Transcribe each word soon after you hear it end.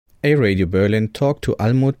A Radio Berlin talked to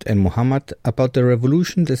Almut and Mohammed about the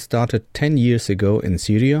revolution that started 10 years ago in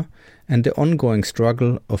Syria and the ongoing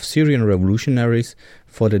struggle of Syrian revolutionaries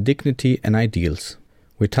for their dignity and ideals.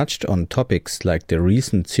 We touched on topics like the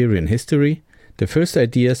recent Syrian history, the first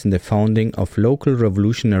ideas in the founding of local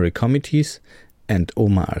revolutionary committees and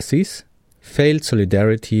Omar Aziz, failed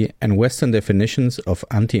solidarity and Western definitions of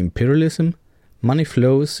anti-imperialism, money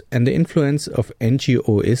flows and the influence of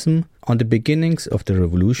NGOism on the beginnings of the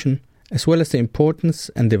revolution, as well as the importance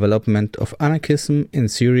and development of anarchism in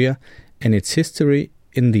Syria and its history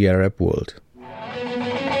in the Arab world.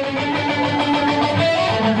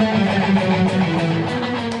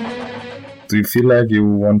 Do you feel like you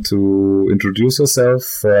want to introduce yourself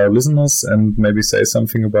for our listeners and maybe say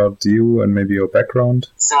something about you and maybe your background?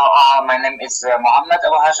 So, my name is Mohammed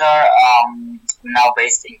Abu Hajar. Now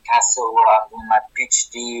based in Kassel, where I'm doing my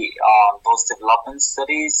PhD on post-development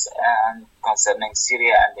studies and concerning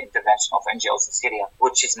Syria and the intervention of NGOs in Syria,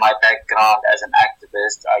 which is my background as an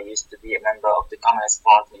activist. I used to be a member of the Communist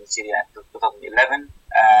Party in Syria until 2011.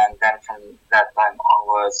 And then from that time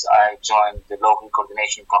onwards, I joined the local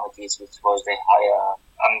coordination committees, which was the higher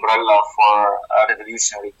umbrella for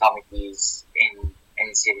revolutionary committees in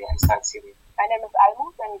Syria, inside Syria. My name is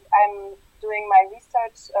Almut, and I'm doing my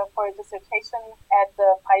research for a dissertation at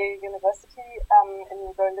the Freie University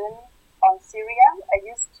in Berlin on Syria. I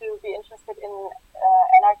used to be interested in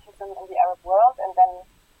anarchism in the Arab world, and then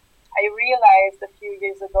I realized a few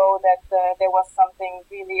years ago that there was something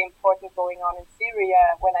really important going on in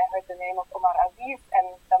Syria when I heard the name of Omar Aziz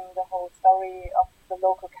and the whole story of the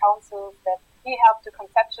local councils that he helped to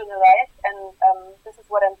conceptualize. And this is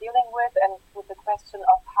what I'm dealing with, and with the question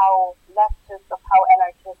of how leftists, of how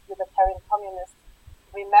anarchists, libertarian communists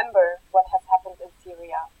remember what has happened in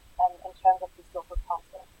Syria in terms of these local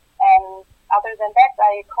councils. And other than that,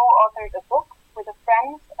 I co-authored a book with a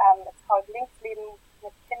friend. It's called Linksleben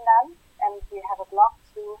mit Kindern, and we have a blog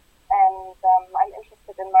too. And I'm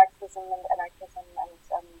interested in Marxism and anarchism and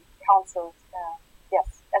councils,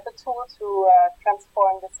 as a tool to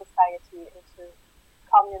transform the society into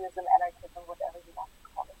communism, anarchism, whatever you want to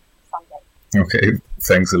call it, someday. Okay,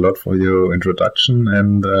 thanks a lot for your introduction.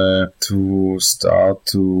 And to start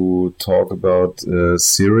to talk about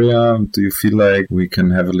Syria, do you feel like we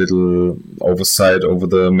can have a little oversight over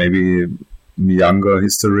the maybe younger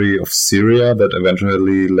history of Syria that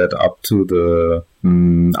eventually led up to the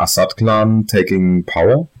Assad clan taking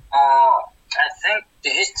power? I think the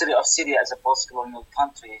history of Syria as a post-colonial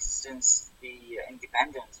country since the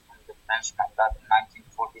independence from the French back in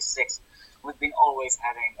 1946, we've been always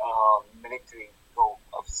having a military goal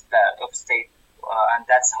of state, and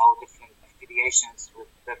that's how different affiliations with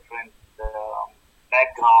different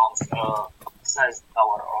backgrounds exercised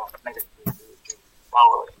power or military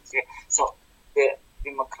power in Syria. So the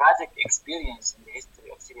democratic experience in the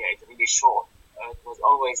history of Syria is really short. It was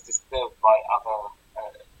always disturbed by other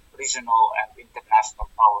regional and international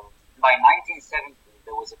powers. By 1970,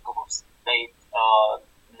 there was a coup of state,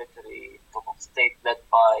 military coup of state led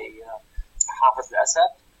by Hafez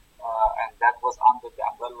al-Assad, and that was under the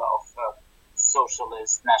umbrella of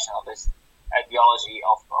socialist, nationalist ideology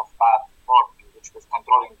of Ba'ath Party, which was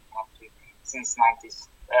controlling the country since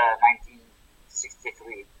 1963.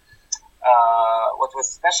 What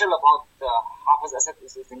was special about Hafez al-Assad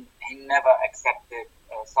is that he never accepted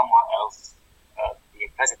someone else be a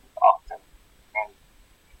president after him, and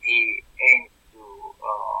he aimed to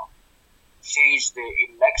change the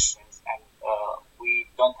elections, and we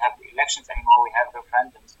don't have the elections anymore. We have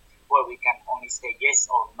referendums where we can only say yes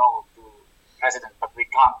or no to president, but we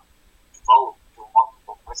can't vote to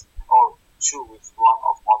multiple presidents or choose one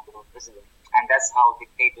of multiple presidents. And that's how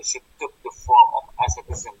dictatorship took the form of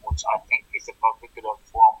Assadism, which I think is a particular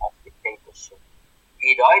form of dictatorship.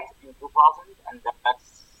 He died in 2000, and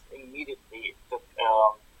that's immediately took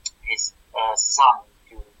his son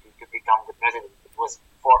to become the president. It was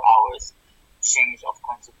 4 hours change of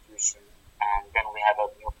constitution, and then we have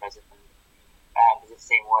a new president. And it's the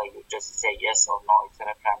same way, you just say yes or no. It's a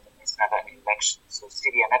referendum. It's never an election. So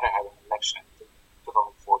Syria never had an election until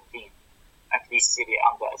 2014. At least Syria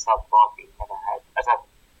under Assad party never had, Assad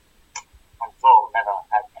control never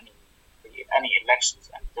had any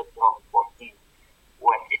elections until 2014,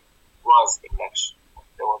 when it was election.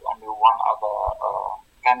 There was only one other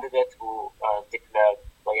candidate who declared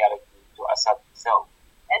loyalty to Assad himself.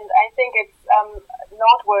 And I think it's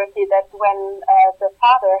noteworthy that when the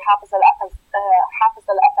father, Hafez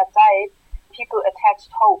al-Assad, died, people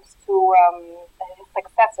attached hopes to his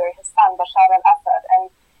successor, his son, Bashar al-Assad.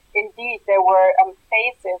 And indeed, there were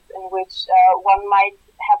phases in which one might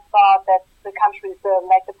have thought that the country,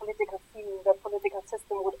 the political scene, the political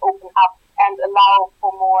system would open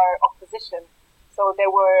opposition. So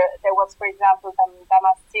there was, for example,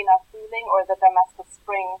 Damascena Frühling or the Damascus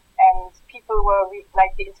Spring, and people were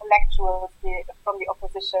like the intellectuals from the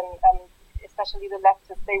opposition, especially the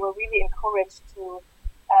leftists. They were really encouraged to,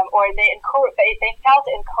 they felt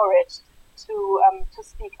encouraged to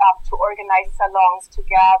speak up, to organize salons, to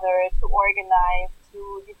gather, to organize,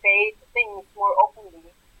 to debate things more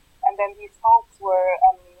openly. And then these hopes were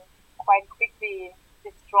quite quickly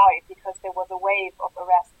destroyed because there was a wave of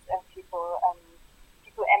arrests and people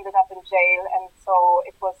ended up in jail, and so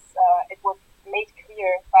it was made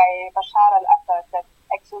clear by Bashar al-Assad that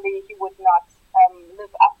actually he would not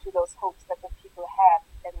live up to those hopes that the people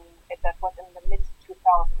had, and that was in the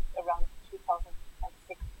mid-2000s, around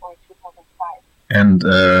 2006 or 2005.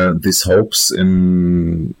 And these hopes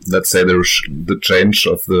in, let's say, the change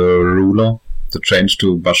of the ruler, the change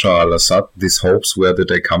to Bashar al-Assad, these hopes, where did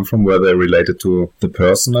they come from? Were they related to the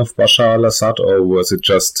person of Bashar al-Assad, or was it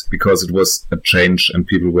just because it was a change and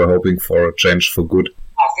people were hoping for a change for good?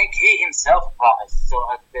 I think he himself promised. So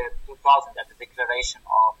at the 2000, at the declaration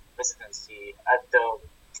of presidency, at the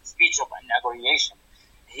speech of inauguration,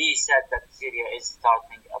 he said that Syria is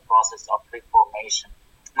starting a process of reformation,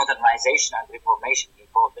 modernization and reformation, he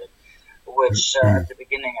called it, which at the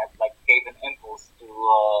beginning gave an impulse to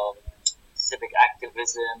civic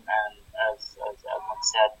activism, and as Elmond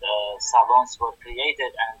said, salons were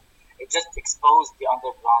created, and it just exposed the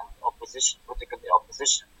underground opposition, political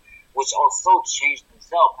opposition, which also changed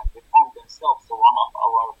themselves and reformed themselves. So one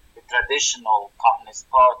of the traditional communist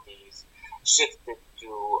parties shifted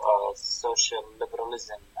to social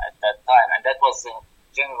liberalism at that time, and that was the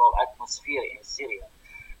general atmosphere in Syria.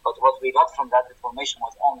 But what we got from that reformation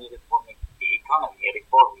was only reforming the economy,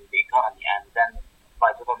 and then by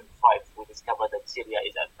 2005 we discovered that Syria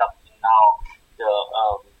is adopting now the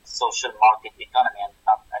social market economy and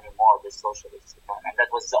not anymore the socialist economy, and that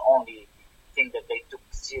was the only thing that they took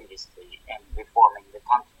seriously in reforming the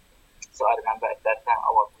country. So I remember at that time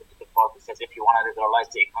our political party says, if you want to liberalize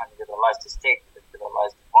the economy, liberalize the state,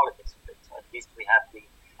 liberalize the politics, so at least we have the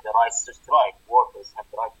rights to strike. Workers have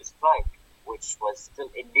the right to strike, which was still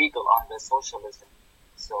illegal under socialism.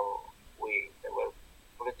 So they were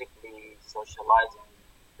politically socializing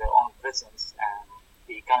their own prisons, and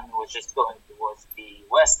the economy was just going towards the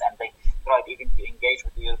West, and they tried even to engage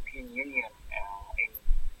with the European Union in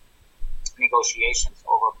negotiations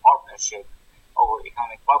over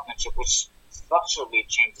economic partnership, which structurally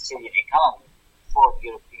changed the Syrian economy for the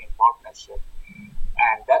European partnership.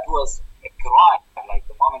 And that was a crime. Like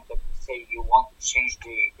the moment that you say you want to change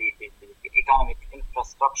the economic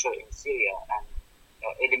infrastructure in Syria and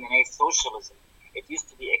eliminate socialism, it used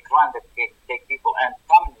to be a crime that take people, and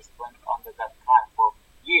communists went under that crime for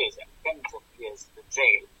years and tens of years to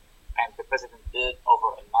jail, and the president did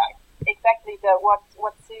over a night. Exactly.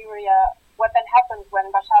 What then happened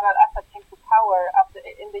when Bashar al-Assad came to power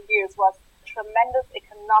in the years was tremendous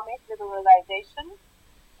economic liberalization,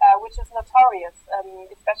 which is notorious,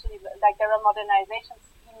 especially like there are modernization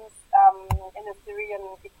schemes in the Syrian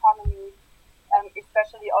economy,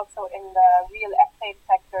 especially also in the real estate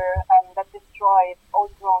sector, that destroyed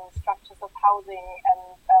old-grown structures of housing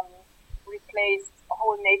and replaced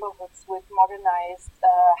whole neighborhoods with modernized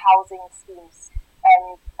housing schemes.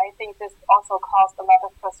 And I think this also caused a lot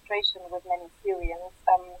of frustration with many Syrians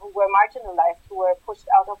who were marginalized, who were pushed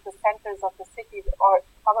out of the centers of the cities, or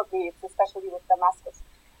probably it's especially with Damascus,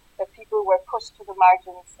 that people were pushed to the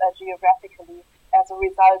margins geographically as a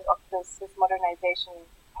result of this modernization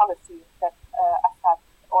policy that Assad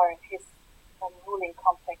or his ruling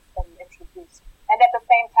complex introduced. And at the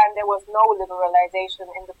same time, there was no liberalization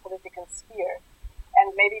in the political sphere.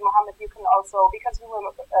 And maybe, Mohammed, you can also, because you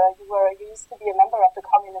used to be a member of the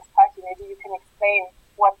Communist Party, maybe you can explain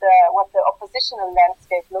what the oppositional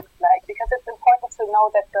landscape looked like, because it's important to know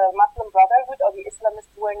that the Muslim Brotherhood or the Islamists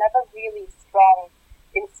were never really strong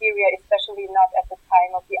in Syria, especially not at the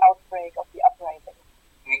time of the outbreak of the uprising.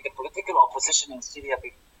 I mean, the political opposition in Syria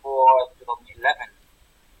before 2011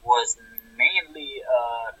 was mainly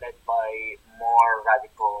led by more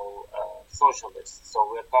radical socialists. So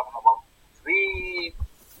we're talking about three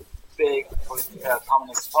big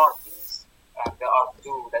communist parties, and there are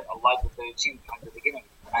two that allied with the regime from the beginning,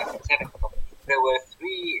 in 1970. There were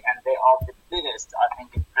three, and they are the biggest, I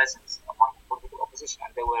think, in presence among political opposition,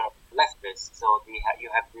 and they were leftists. So you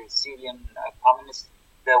have the Syrian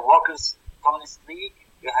the Workers' Communist League,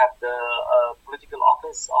 you have the political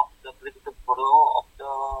office of the political bureau of the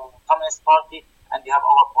Communist Party, and you have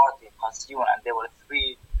our party, Constituent, and there were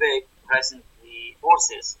three big presently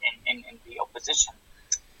forces in the opposition.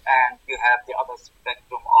 And you have the other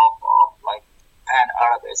spectrum of like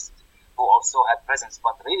pan-Arabist who also had presence,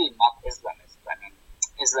 but really not Islamists. I mean,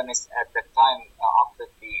 Islamists at the time after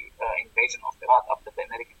the invasion of Iraq, after the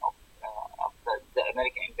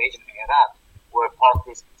American invasion in Iraq, were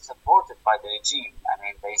partly supported by the regime. I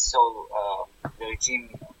mean, they saw the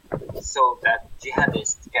regime so that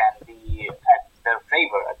jihadists can be at their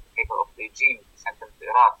favor, at the favor of the regime, sent them to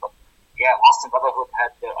Iraq. But yeah, Muslim Brotherhood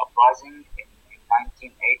had their uprising in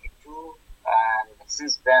 1982, and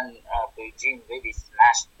since then the regime really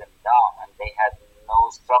smashed them down, and they had no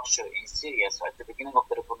structure in Syria. So at the beginning of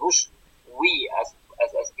the revolution, we as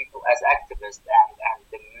people, as activists, and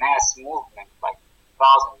the mass movement, like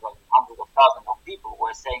thousands and hundreds of thousands of people,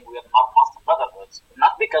 were saying we are not Muslim Brotherhoods,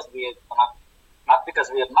 not because we are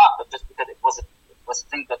not, but just because it was a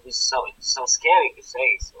thing that was so scary to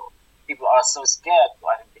say. So people are so scared to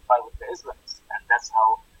identify with the Islamists, and that's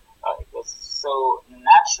how it was so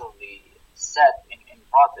naturally said in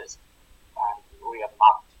protest. And we are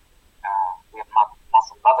not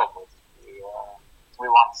Muslim Brotherhoods. We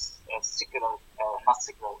want a secular, not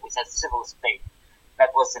secular. We said civil state. That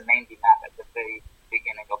was the main demand at the very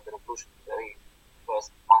beginning of the revolution, the very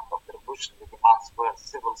first month of the revolution. The demands were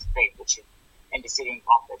civil state, which in the Syrian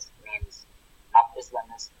context means not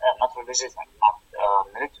Islamist, not religious, and not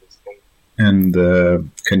military state. And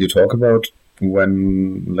can you talk about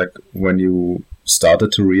when you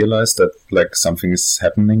started to realize that like something is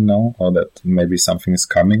happening now, or that maybe something is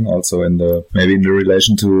coming, also in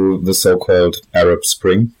relation to the so-called Arab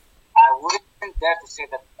Spring? I wouldn't dare to say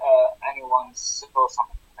that anyone saw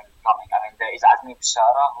something coming. I mean, there is Azmi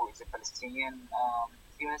Bishara, who is a Palestinian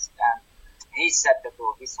theorist, and he said that there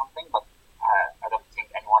will be something, but I don't think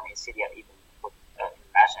anyone in Syria even could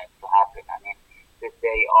imagine it to happen. I mean, the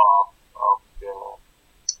day of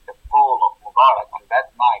the fall of Mubarak, on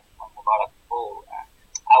that night when Mubarak fall,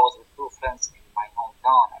 I was with two friends in my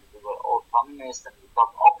hometown, and we were all communists, and we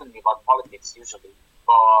talked openly about politics usually.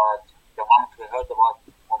 But the moment we heard about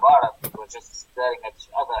Mubarak, we were just staring at each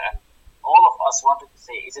other, and all of us wanted to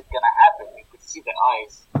say, is it going to happen? You could see the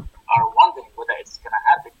eyes are wondering whether it's going to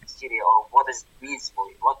happen in Syria, or what does it mean for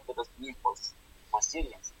you, what does it mean for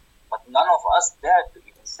Syrians. But none of us dared to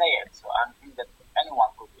even say it, so I don't think that anyone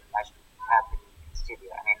could imagine it happening in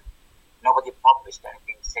Syria. I mean, nobody published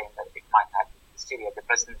anything saying that it might happen in Syria. The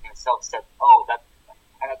president himself said,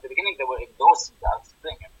 and at the beginning they were endorsing the Arab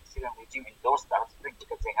Spring, and the Syrian regime endorsed the Arab Spring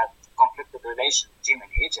because they had conflicted relation regime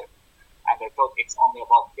in Egypt, and they thought it's only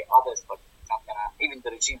about the others, but it's not gonna, even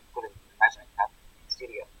the regime couldn't imagine it happening in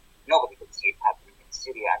Syria. Nobody could see it happening in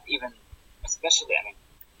Syria, and even, especially, I mean,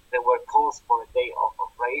 there were calls for a day of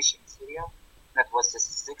Reish in Syria. That was the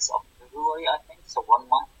 6th of February, I think, so 1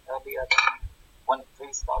 month earlier than when it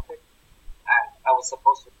really started. And I was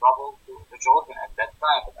supposed to travel to Jordan at that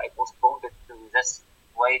time, but I postponed it to just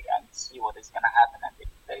wait and see what is going to happen, and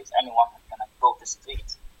if there is anyone who's going to go to the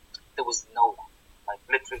streets. There was no one, like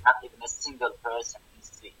literally not even a single person in the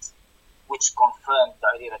streets, which confirmed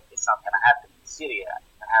the idea that it's not going to happen in Syria,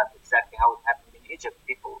 and have exactly how it happened in Egypt.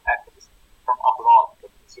 People, activists from abroad,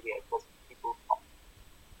 but in Syria it was people from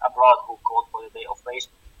abroad who called for the day of Reish.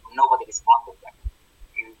 Nobody responded. And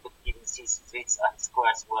you could even see streets and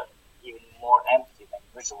squares were even more empty than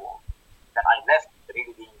usual. Then I left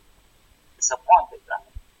really being disappointed,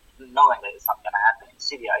 and knowing that it's not going to happen in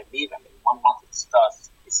Syria. I leave, and in 1 month it starts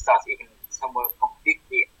even somewhere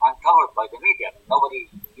completely uncovered by the media. I mean, nobody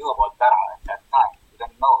knew about Daraa at that time. We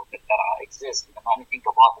don't know that Daraa exists. We don't know anything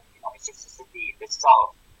about it. You know, it's just a city in the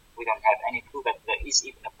south. We don't have any clue that there is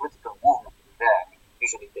even a political movement there. I mean,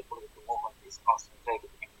 usually the political movement is concentrated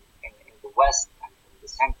in the west and in the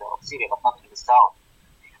center of Syria, but not in the south.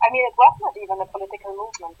 I mean, it was not even a political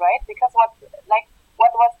movement, right? Because what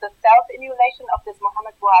was the self-immolation of this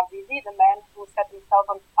Mohamed Bouazizi, the man who set himself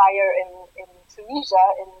on fire in Tunisia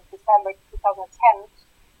in December 2010,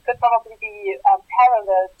 could probably be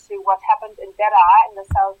parallel to what happened in Daraa in the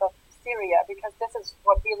south of Syria, because this is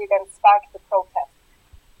what really then sparked the protest.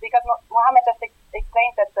 Because Mohammed just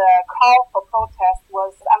explained that the call for protest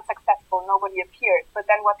was unsuccessful, nobody appeared. But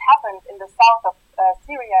then what happened in the south of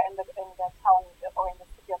Syria, in the town or in the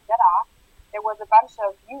city of Daraa, there was a bunch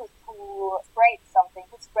of youth who sprayed something,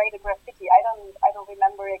 who sprayed a graffiti. I don't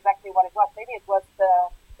remember exactly what it was. Maybe it was the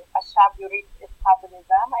Ashab Yurid Isqat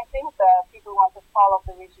al-Nizam, I think, the people who want to fall off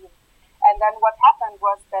the regime. And then what happened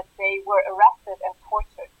was that they were arrested and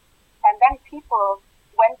tortured. And then people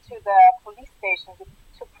went to the police station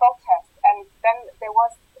to protest. And then they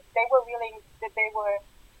were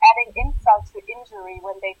adding insult to injury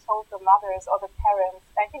when they told the mothers or the parents.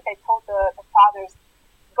 I think they told the fathers,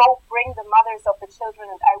 go bring the mothers of the children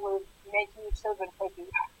and I will make new children for you.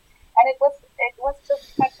 And it was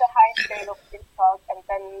just such a high scale of insult, and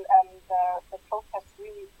then the protests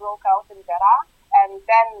really broke out in Dera, and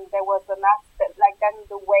then there was a then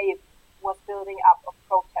the wave was building up of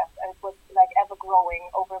protests, and it was like ever growing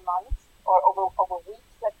over months or over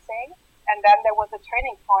weeks, let's say. And then there was a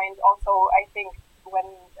turning point also, I think, when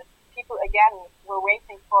people again were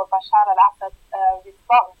waiting for Bashar al-Assad's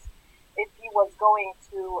response, if he was going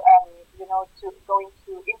to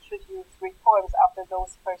introduce reforms after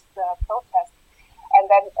those first protests. And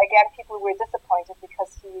then again, people were disappointed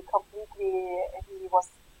because his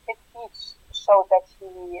speech showed that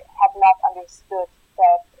he had not understood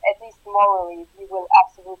that, at least morally, he will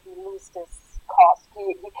absolutely lose this cause.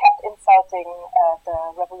 He kept insulting the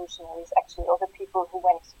revolutionaries, actually, or the people who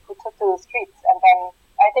took to the streets. And then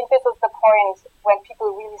I think this is the point when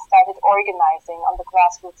people really started organizing on the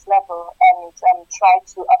grassroots level and tried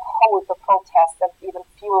to uphold the protests and even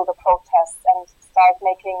fuel the protests and start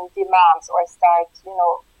making demands or start,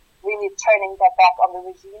 really turning their back on the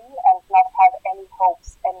regime and not have any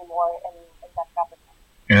hopes anymore in that government.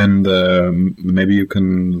 And maybe you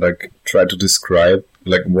can try to describe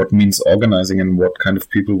what means organizing and what kind of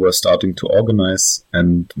people were starting to organize,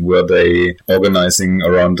 and were they organizing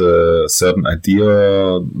around a certain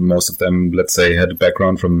idea? Most of them, let's say, had a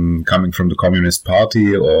background coming from the Communist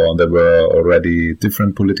Party, or there were already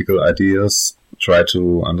different political ideas. Try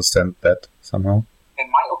to understand that somehow. In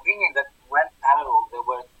my opinion, that went parallel. There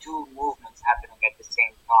were two movements happening at the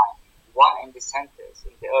same time. One in the centers,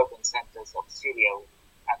 in the urban centers of Syria,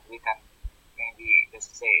 and we can maybe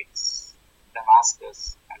just say it's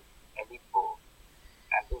Damascus and Aleppo,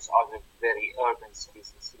 and those are the very urban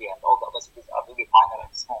cities in Syria, and all the other cities are really minor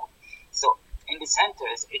and small. So in the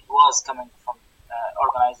centers, it was coming from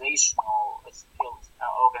organizational skills,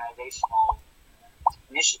 organizational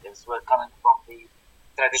initiatives were coming from the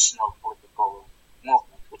traditional political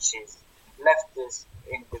movement, which is leftist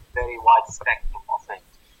in the very wide spectrum of it,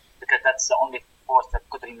 because that's the only force that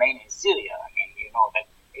could remain in Syria. I mean, you know that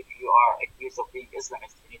if you are accused of being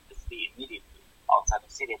Islamist, you need to flee immediately outside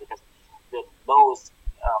of Syria, because the laws,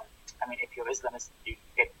 if you're Islamist, you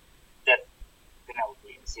get death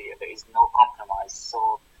penalty in Syria. There is no compromise.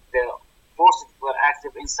 So the forces that were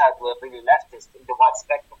active inside were really leftist in the wide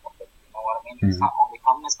spectrum of it. You know what I mean? Mm-hmm. It's not only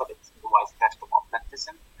communist, but it's in the wide spectrum of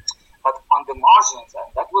leftism. But on the margins,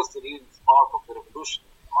 and that was the real spark of the revolution,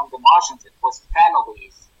 on the margins it was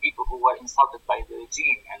families, people who were insulted by the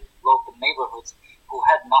regime, and local neighborhoods who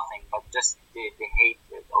had nothing but just the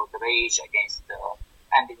hatred or the rage against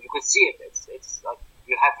and you could see it. It's like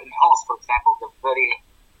you have in Homs, for example, the very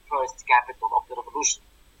first capital of the revolution.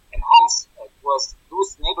 In Homs, it was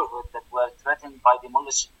those neighborhoods that were threatened by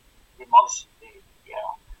demolition. The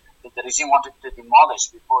regime wanted to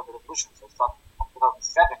demolish before the revolution. So starting from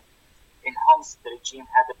 2007, in Homs, the regime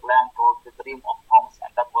had a plan called the Dream of Homs,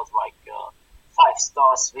 and that was like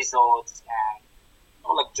 5-star resorts and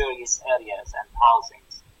luxurious areas and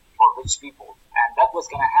housings for rich people. And that was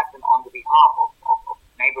going to happen on the behalf of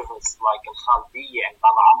neighborhoods like Al-Khaldiya and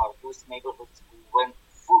Baba Amr, those neighborhoods who went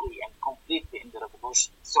fully and completely in the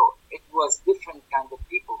revolution. So it was different kind of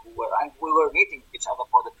people who were, and we were meeting each other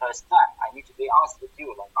for the first time. I need to be honest with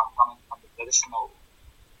you, I'm coming from the traditional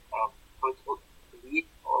political elite,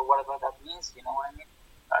 or whatever that means, you know what I mean?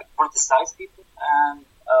 Politicized people. And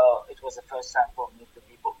it was the first time for me to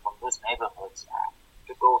meet people from those neighborhoods and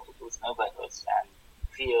to go to those neighborhoods and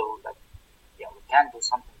feel that we can do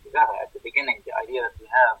something together. At the beginning, the idea that we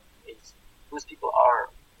have is those people are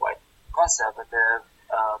quite conservative,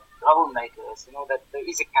 troublemakers, that there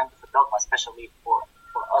is a kind of a dogma, especially for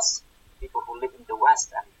us, people who live in the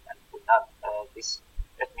West and who have this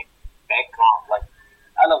ethnic background, like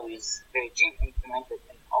Alawis, the regime implemented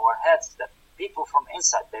in our heads that people from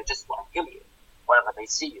inside, they just want to kill you wherever they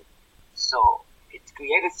see you. So it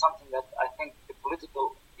created something that I think the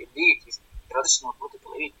political elite, is traditional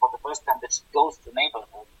political elite, for the first time, that goes to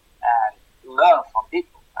neighborhood and learn from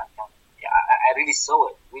people. I really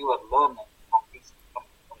saw it. We were learning from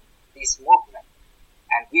this movement,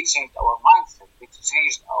 and we changed our mindset. We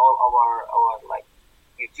changed our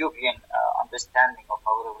utopian understanding of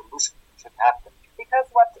how the revolution should happen. Because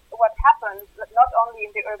what happened, not only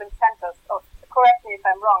in the urban centers, correct me if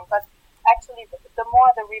I'm wrong, but actually the more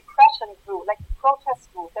the repression grew, the protests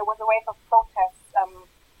grew, there was a wave of protests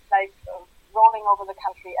rolling over the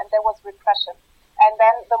country, and there was repression. And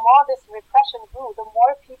then the more this repression grew, the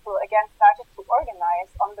more people again started to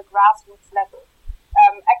organize on the grassroots level.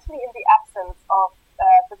 Actually, in the absence of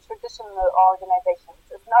the traditional organizations,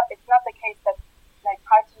 it's not the case that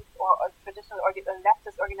parties or traditional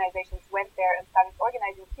leftist organizations went there and started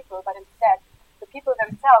organizing people, but instead the people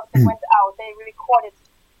themselves, they went out, they recorded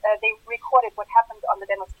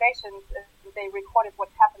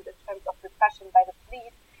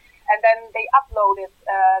then they uploaded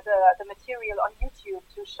the material on YouTube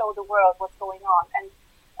to show the world what's going on, and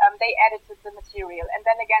they edited the material, and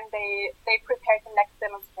then again they prepared the next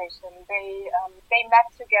demonstration. They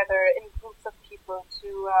met together in groups of people to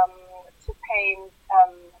paint,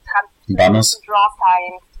 to draw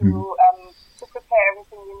signs, to prepare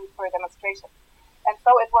everything you need for a demonstration. And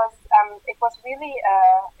so it was really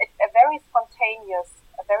a very spontaneous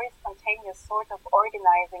sort of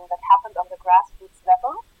organizing that happened on the grassroots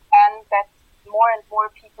level, and that more and more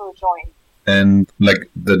people joined. And like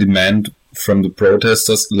the demand from the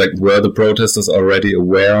protesters, like were the protesters already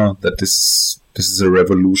aware that this is a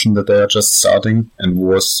revolution that they are just starting? And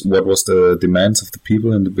what was the demands of the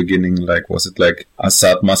people in the beginning? Like, was it like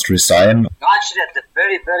Assad must resign? No, actually, at the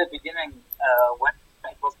very, very beginning, when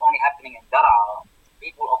it was only happening in Daraa,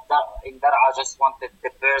 people in Daraa just wanted the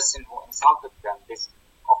person who insulted them, this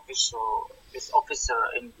officer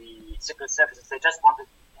in the secret services, they just wanted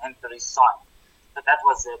him to resign. So that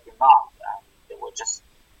was a demand, and they were just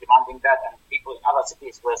demanding that, and people in other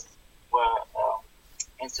cities were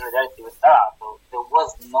in solidarity with Daraa. So there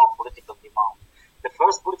was no political demand. The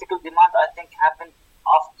first political demand, I think, happened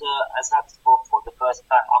after Assad spoke for the first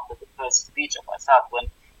time, after the first speech of Assad,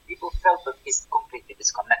 when people felt that he's completely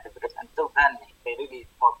disconnected, because until then they really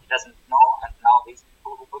thought he doesn't know, and now these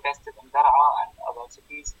people who protested in Daraa and other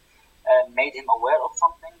cities made him aware of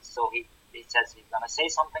something, so he says he's going to say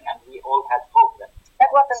something, and we all had hope that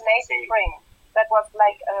was in late spring. That was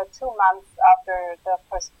like 2 months after the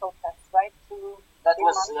first protest, right? That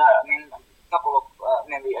was, I mean, a couple of,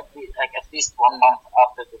 maybe at least 1 month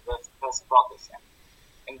after the first protest. And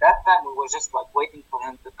in that time, we were just like waiting for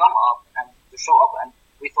him to come up and to show up, and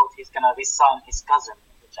we thought he's going to resign his cousin,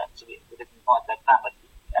 which actually we didn't know at that time, but he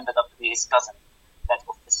ended up to be his cousin, that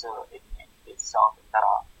officer in the south of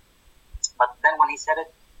Daraa. But then when he said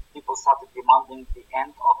it, people started demanding the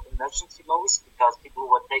end of emergency laws, because people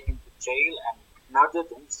were taken to jail and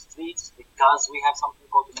murdered in the streets because we have something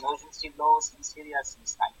called emergency laws in Syria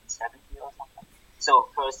since 1970 or something.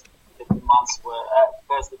 So first the demands were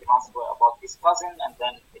about his cousin, and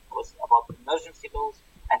then it was about emergency laws.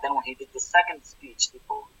 And then when he did the second speech,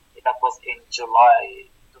 that was in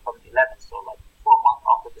July 2011, so like 4 months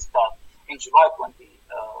after the start. In July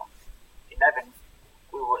 2011,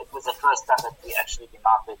 it was the first time that we actually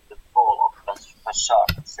demanded the fall of Bashar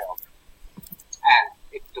himself. And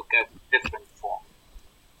it took a different form.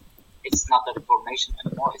 It's not a reformation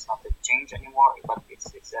anymore, it's not a change anymore, but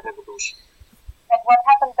it's a revolution. And what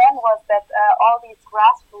happened then was that all these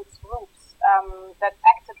grassroots groups that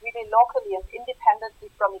acted really locally and independently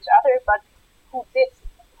from each other, but who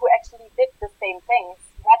actually did the same things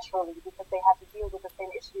naturally because they had to deal with the same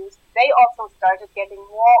issues, they also started getting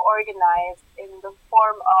more organized in the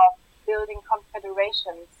form of building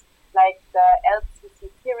confederations, like the LCC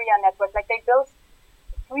Syria network. Like they built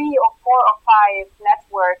 3 or 4 or 5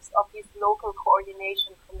 networks of these local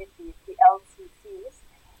coordination committees, the LCCs,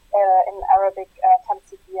 in Arabic,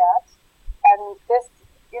 Tamsifiyat. And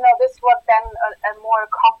this was then a more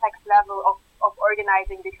complex level of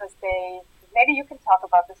organizing, because maybe you can talk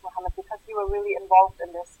about this, Mohammed, because you were really involved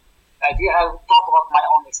in this. I'll talk about my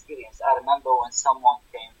own experience. I remember when someone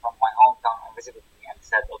came from my hometown and visited me and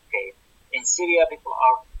said, okay, in Syria people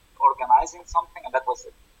are organizing something, and that was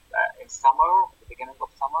in summer, the beginning of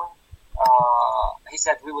summer. He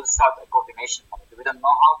said, we will start a coordination committee. We don't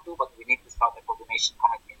know how to, but we need to start a coordination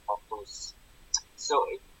committee in Tartus. So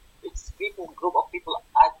it's a group of people.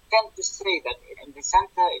 I tend to say that in the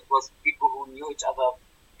center, it was people who knew each other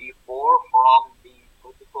before from the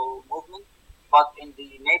political movement, but in the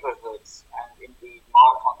neighborhoods and in the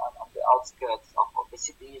on the outskirts of the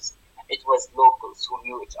cities, it was locals who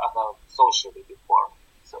knew each other socially before.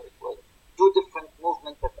 So it was 2 different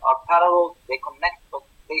movements that are parallel, they connect, but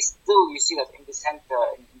they still, you see that in the center,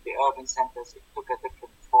 in the urban centers, it took a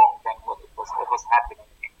different form than what was happening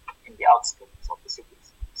in the outskirts of the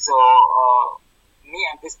cities. So me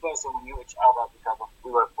and this person, we knew each other because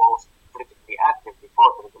we were both politically active before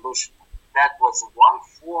the revolution. That was one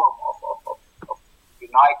form of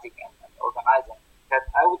uniting and organizing that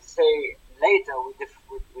I would say later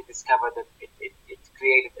we discovered that it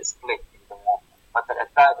created a split in the movement. But at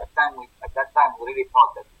that time we really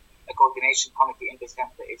thought that a coordination committee in the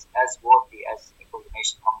center is as worthy as a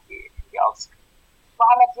coordination committee in the outskirts.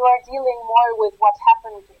 Mohammed, you are dealing more with what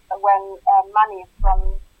happened when money from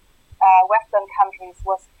Western countries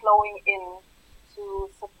was flowing in to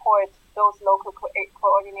support those local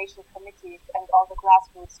coordination committees and all the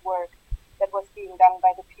grassroots work that was being done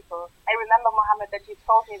by the people. I remember, Mohammed, that you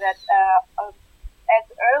told me that as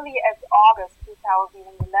early as August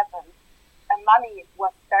 2011, money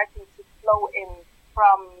was starting to flow in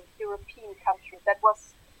from European country that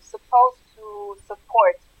was supposed to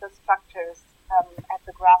support the structures at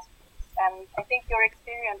the grassroots. And I think your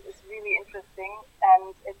experience is really interesting,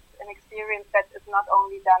 and it's an experience that is not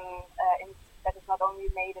only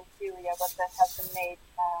made in Syria, but that has been made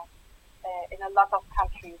in a lot of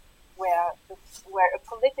countries where a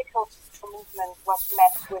political movement was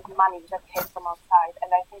met with money that came from outside.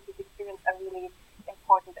 And I think these experiences are really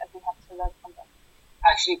important, and we have to learn from them.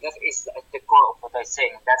 Actually, that is at the core of what I'm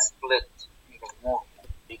saying. That split in the movement,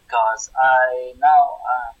 because I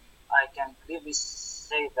can clearly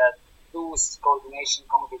say that those coordination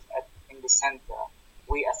committees in the center,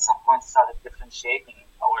 we at some point started differentiating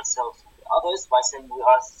ourselves from the others by saying we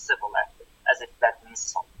are civil actors, as if that means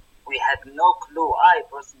something. We had no clue. I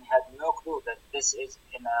personally had no clue that this is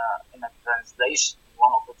in a translation.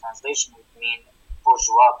 One of the translation would mean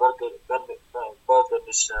bourgeois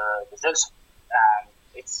bürgerliche Gesellschaft.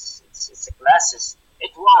 It's a classes.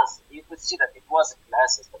 It was. You could see that it was a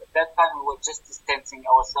classes. But at that time, we were just distancing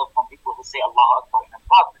ourselves from people who say Allah Akbar in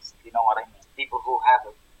public. You know what I mean? People who have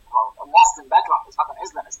a Muslim background. It's not an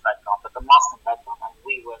Islamist background, but a Muslim background, and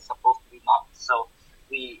we were supposed to be not. So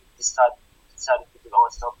we decided to give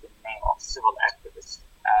ourselves the name of civil activists.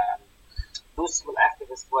 And those civil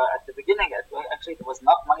activists were at the beginning. Actually, there was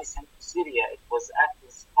not money sent to Syria. It was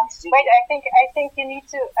activists from Syria. Wait, I think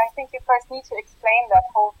you first need to explain that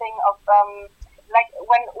whole thing of like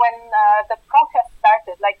when the protest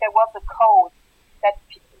started. Like there was a code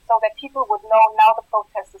so that people would know now the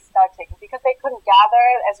protest is starting, because they couldn't gather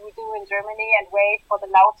as we do in Germany and wait for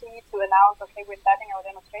the Lauti to announce, okay, we're starting our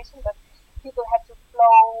demonstration, but people had to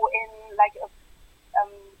flow in like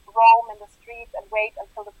roam in the streets and wait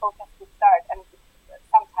until the protest would start. And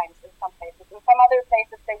sometimes in some places, in some other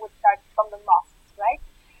places, they would start from the mosques, right?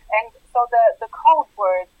 And so the code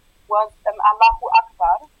word was Allahu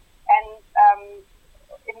Akbar, and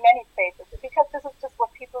in many places, because this is just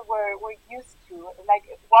what people were used to. Like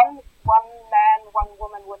one man, one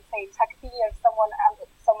woman would say takbir,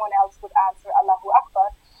 someone else would answer Allahu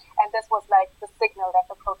Akbar, and this was like the signal that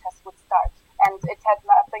the protest would start. And it had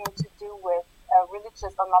nothing to do with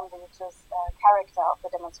religious or non-religious character of the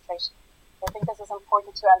demonstration. I think this is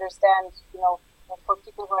important to understand, for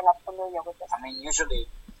people who are not familiar with this. I mean, usually...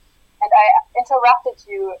 And I interrupted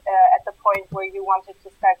you at the point where you wanted to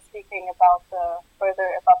start speaking further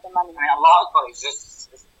about the money. I mean, Allah Akbar is just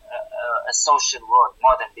a social word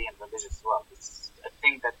more than being a religious word. It's a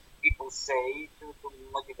thing that people say to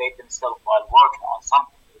motivate themselves while working on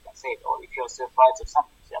something. You can say it, or if you're surprised of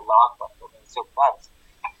something, say Allah Akbar for being surprised.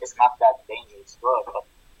 It's not that dangerous word, but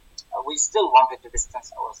we still wanted to distance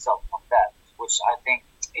ourselves from that, which I think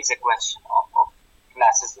is a question of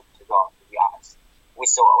classism, to be honest. We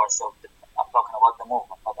saw ourselves different. I'm talking about the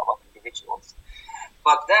movement, not about individuals.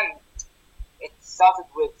 But then it started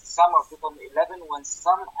with summer 2011 when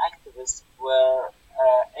some activists were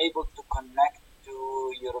able to connect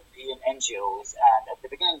to European NGOs. And at the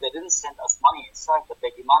beginning, they didn't send us money inside, but they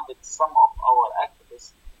demanded some of our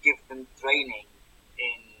activists give them training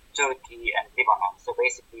in Turkey and Lebanon. So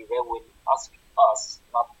basically, they will ask us,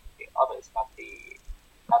 not the others, not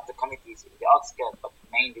the committees in the outskirts, but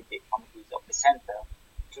mainly the committees of the center,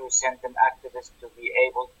 to send them activists to be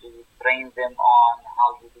able to train them on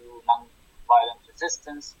how you do non-violent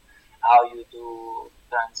resistance, how you do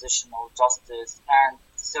transitional justice, and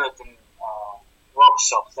certain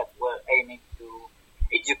workshops that were aiming to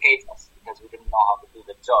educate us, because we didn't know how to do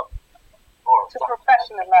the job. Or to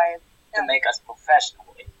professionalize. To make us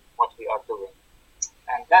professional in what we are doing.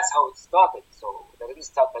 And that's how it started. So they didn't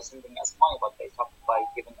start by sending us money, but they started by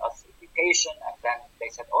giving us education, and then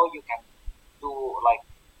they said, oh, you can do like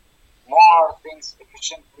more things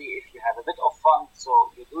efficiently if you have a bit of fund.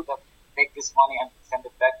 So you do that, take this money and send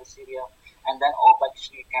it back to Syria, and then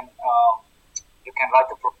actually you can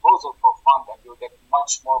write a proposal for fund, and you'll get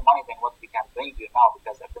much more money than what we can bring you now,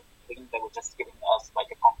 because at the beginning they were just giving us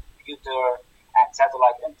like a computer and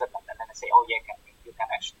satellite internet, and then they say, oh yeah, you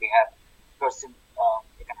can actually have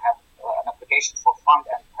you can have an application for fund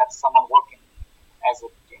and have someone working as a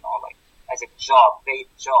paid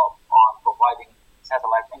job on providing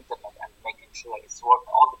satellite internet and making sure it's working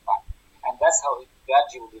all the time. And that's how it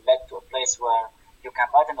gradually led to a place where you can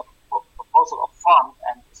write a proposal of fund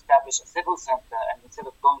and establish a civil center, and instead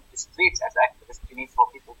of going to the streets as activists, you need for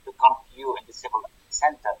people to come to you in the civil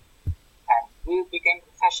center. And we became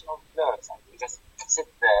professional clerks, and we just sit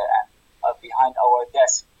there and behind our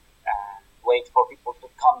desk and wait for people to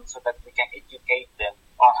come so that we can educate them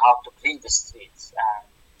on how to clean the streets. And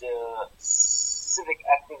the civic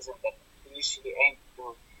activism that initially aimed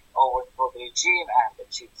to overthrow the regime and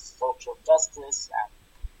achieve social justice and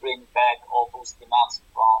bring back all those demands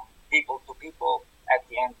from people. At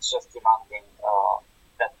the end, just demanding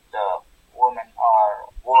that the women are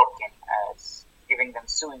working as giving them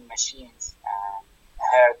sewing machines and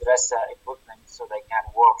hairdresser equipment so they can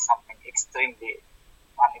work something extremely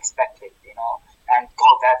unexpected, and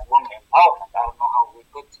call that women empowerment. I don't know how we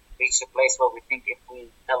could reach a place where we think if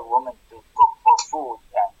we tell women to cook for food,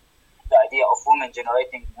 and the idea of women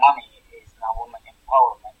generating money is now women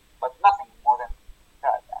empowerment, but nothing more than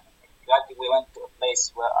that. And exactly, we went to a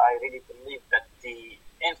place where I really believe that the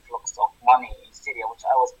influx of money in Syria, which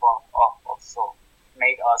I was part of also,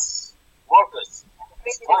 made us workers.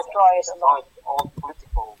 Destroyed all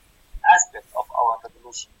political aspects of our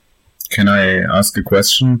revolution. Can I ask a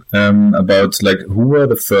question about who were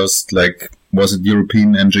the first, was it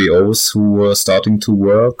European NGOs who were starting to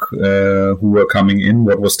work, who were coming in?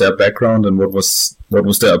 What was their background and what was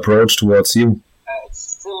their approach towards you?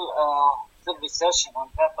 It's still researching on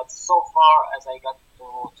that, but so far as I got to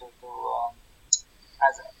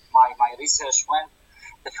as my research went,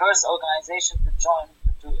 the first organization to join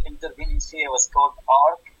to intervene in Syria was called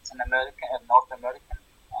ARC. It's an North American,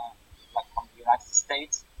 from the United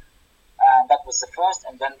States. And that was the first,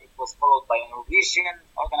 and then it was followed by a Norwegian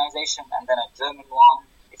organization, and then a German one.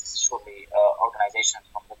 It's surely organizations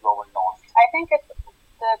from the global north. I think it's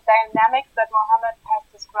the dynamics that Mohammed has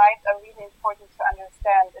described are really important to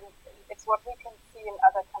understand, and it's what we can see in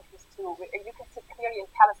other countries too. You can see clearly in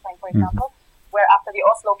Palestine, for example, where after the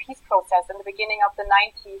Oslo peace process in the beginning of the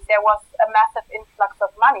 90s, there was a massive influx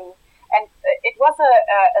of money. And it was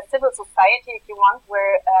a civil society, if you want,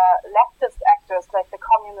 where leftist actors like the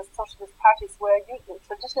communist, socialist parties were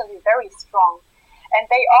traditionally very strong. And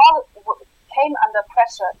they all came under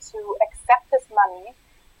pressure to accept this money,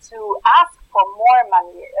 to ask for more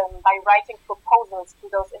money by writing proposals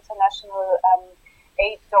to those international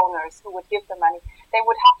aid donors who would give the money. They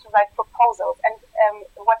would have to write proposals. And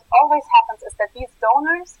what always happens is that these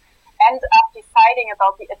donors end up deciding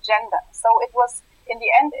about the agenda. So it was... In the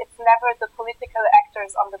end, it's never the political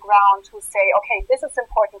actors on the ground who say, okay, this is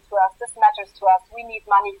important to us, this matters to us, we need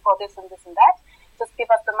money for this and this and that. Just give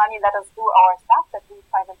us the money, let us do our stuff that we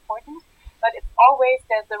find important. But it's always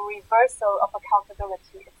there's a reversal of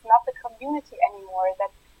accountability. It's not the community anymore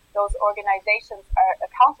that those organizations are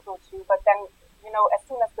accountable to, but then, as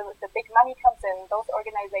soon as the big money comes in, those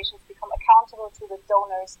organizations become accountable to the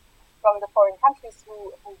donors from the foreign countries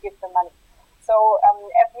who give the money. So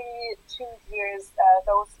every 2 years,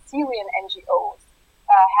 those Syrian NGOs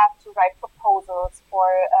have to write proposals for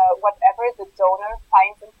whatever the donor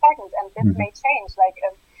finds important, and this may change.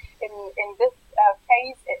 In this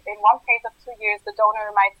phase, in one phase of 2 years, the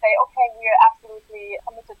donor might say, "Okay, we are absolutely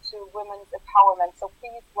committed to women's empowerment, so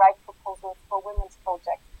please write proposals for women's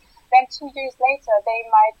projects." Then 2 years later, they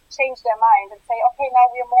might change their mind and say, "Okay, now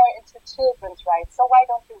we are more into children's rights, so why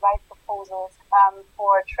don't we write proposals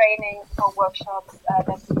for training, for workshops that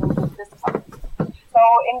deal with this topic?" So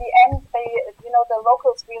in the end, the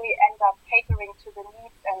locals really end up catering to the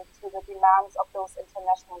needs and to the demands of those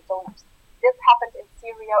international donors. This happened in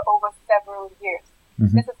Syria over several years.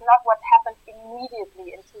 This is not what happened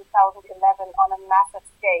immediately in 2011 on a massive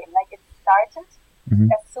scale. It started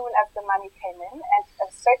as soon as the money came in, and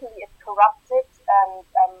certainly it corrupted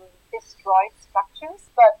and destroyed structures.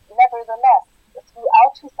 But nevertheless,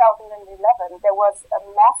 throughout 2011, there was a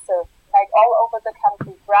massive, all over the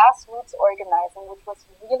country, grassroots organizing, which was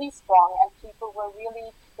really strong, and people were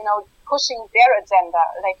really, pushing their agenda,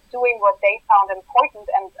 doing what they found important,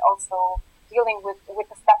 and also dealing with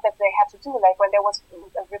the stuff that they had to do. When there was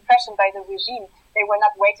repression by the regime, they were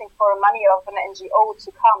not waiting for money of an NGO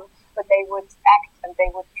to come, but they would act and they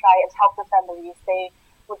would try and help the families. They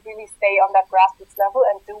would really stay on that grassroots level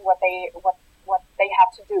and do what they had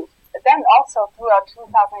to do. But then also throughout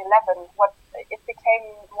 2011, it became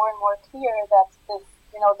more and more clear that this,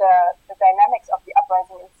 the dynamics of the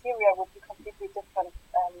uprising in Syria would be completely different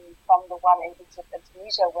from the one in Egypt and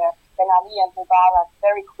Tunisia, where Ben Ali and Mubarak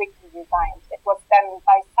very quickly resigned. It was then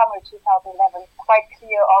by summer 2011 quite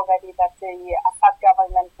clear already that the Assad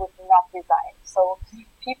government would not resign. So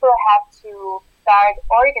people had to start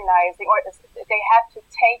organizing, or they had to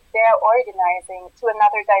take their organizing to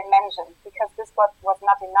another dimension, because this was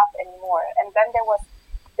not enough anymore. And then there was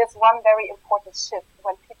this one very important shift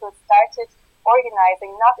when people started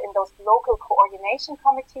organizing not in those local coordination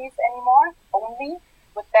committees anymore only,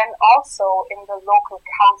 but then also in the local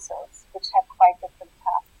councils, which have quite different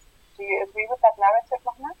tasks. Do you agree with that narrative,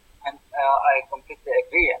 Mohammed? And I completely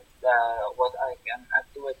agree. And what I can add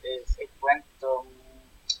to it is it went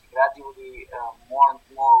gradually more and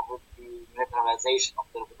more with the militarization of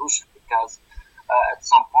the revolution, because at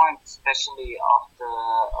some point, especially after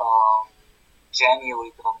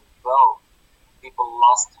January 2012, people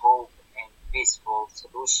lost hope in peaceful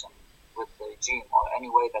solution with the regime, or any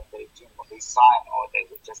way that the regime would resign, or they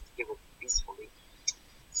would just give it peacefully.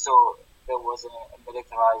 So there was a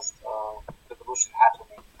militarized revolution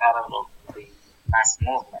happening parallel to the mass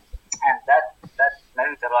movement, and that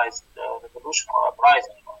militarized revolution or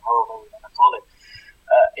uprising, or however we want to call it,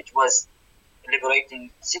 it was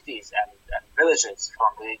liberating cities and villages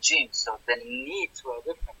from the regime. So the needs were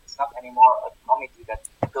different. It's not anymore a committee that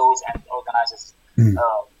goes and organizes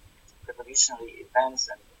revolutionary events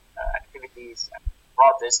and activities and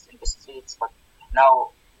protests in the streets, but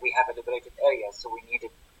now we have a liberated area, so we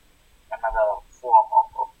needed another form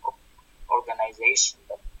of organization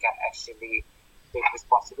that can actually take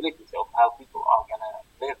responsibilities of how people are going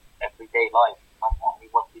to live everyday life, not only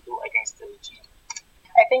what we do against the regime.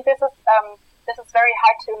 I think this is very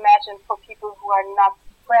hard to imagine for people who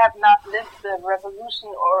have not lived the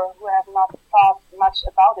revolution or who have not thought much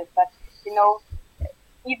about it. But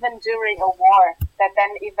even during a war that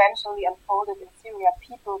then eventually unfolded in Syria,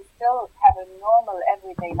 people still have a normal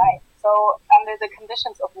everyday life. So under the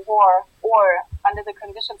conditions of war or under the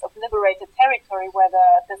conditions of liberated territory where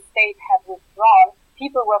the state had withdrawn,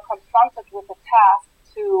 people were confronted with the task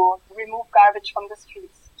to remove garbage from the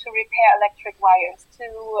streets, to repair electric wires, to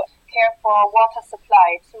care for water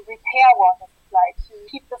supply, to repair water supply, to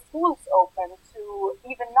keep the schools open, to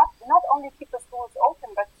even not only keep the schools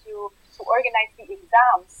open, but to organize the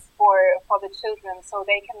exams for the children so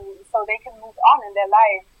they can move on in their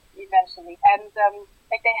life eventually. And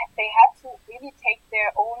they had to really take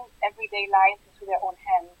their own everyday life into their own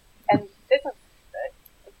hands. And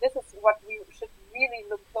this is what we should really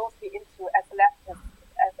look closely into as leftists,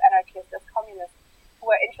 as anarchists, as communists, who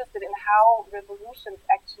are interested in how revolutions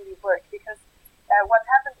actually work. Because what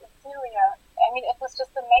happened in Syria, I mean, it was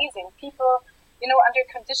just amazing. People, under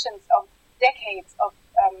conditions of decades of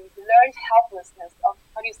learned helplessness, of,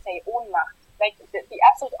 Ohnmacht, like the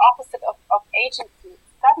absolute opposite of agency,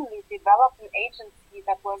 suddenly developed an agency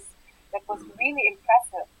that was really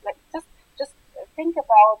impressive. Like just think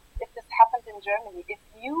about if this happened in Germany. If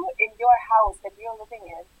you, in your house that you're living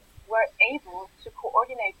in, were able to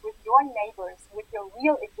coordinate with your neighbors, with your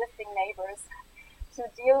real existing neighbors, to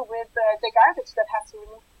deal with the garbage that has to be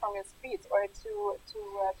removed from your streets, or to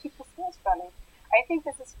keep the schools running. I think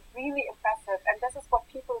this is really impressive, and this is what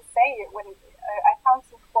people say when I found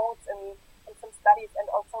some quotes in some studies, and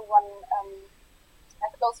also one a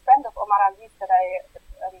close friend of Omar Aziz that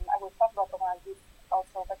I will talk about Omar Aziz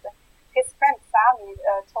also, but his friend Sami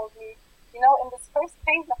told me, in this first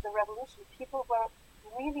phase of the revolution, people were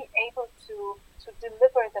really able to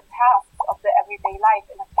deliver the tasks of the everyday life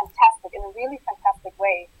in a really fantastic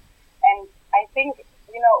way. And I think,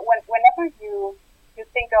 whenever you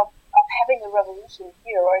think of having a revolution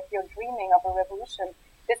here, or if you're dreaming of a revolution,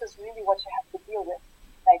 this is really what you have to deal with,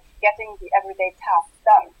 like getting the everyday tasks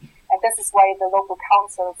done. And this is why the local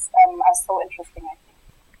councils are so interesting, I think.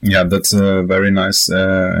 Yeah, that's a very nice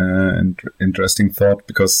and interesting thought,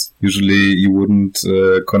 because usually you wouldn't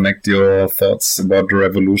connect your thoughts about the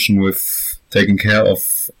revolution with taking care of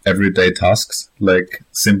everyday tasks, like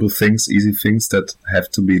simple things, easy things that have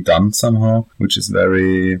to be done somehow, which is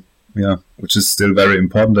still very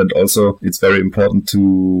important. And also it's very important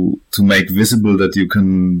to make visible that you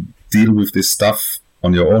can deal with this stuff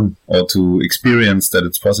on your own, or to experience that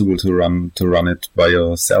it's possible to run it by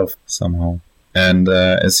yourself somehow. And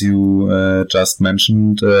as you just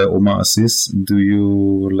mentioned, Omar Aziz, do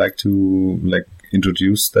you like to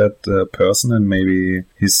introduce that person and maybe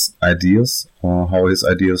his ideas, or how his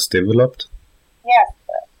ideas developed? Yes,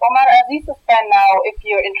 Omar Aziz is then now, if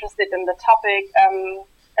you're interested in the topic,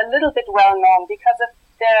 a little bit well known, because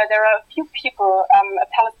there are a few people, a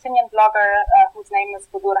Palestinian blogger whose name is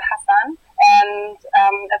Budur Hassan, and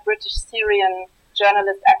a British Syrian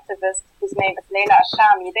journalist activist whose name is Leila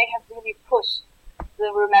Ashami. They have really pushed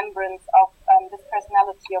the remembrance of this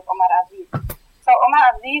personality of Omar Aziz. So Omar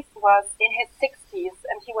Aziz was in his 60s,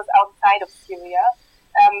 and he was outside of Syria.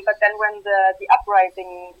 But then when the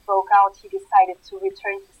uprising broke out, he decided to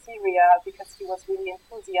return to Syria because he was really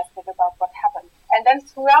enthusiastic about what happened. And then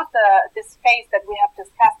throughout this phase that we have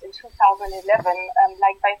discussed in 2011,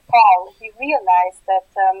 like by fall, he realized that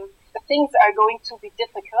the things are going to be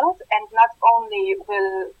difficult, and not only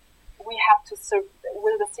will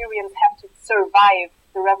the Syrians have to survive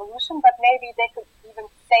the revolution, but maybe they could even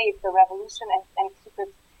save the revolution and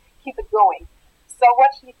keep it going. So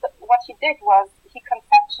what he did was he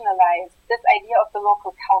conceptualized this idea of the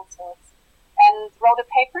local councils and wrote a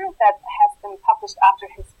paper that has been published after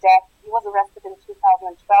his death. He was arrested in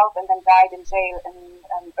 2012 and then died in jail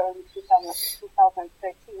in early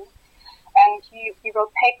 2013. And he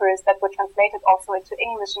wrote papers that were translated also into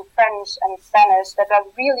English and French and Spanish that are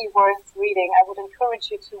really worth reading. I would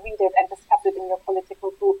encourage you to read it and discuss it in your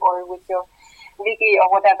political group or with your wiki or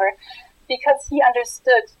whatever, because he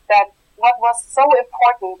understood that what was so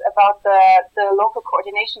important about the local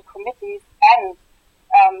coordination committees and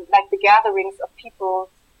like the gatherings of people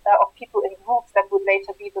in groups that would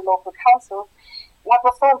later be the local councils. What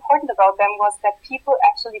was so important about them was that people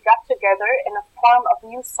actually got together in a form of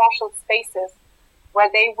new social spaces where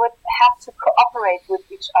they would have to cooperate with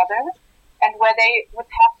each other and where they would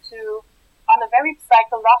have to, on a very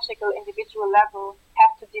psychological, individual level,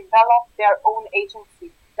 have to develop their own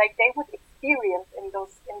agency. Like they would experience in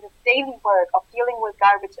this daily work of dealing with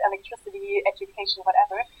garbage, electricity, education,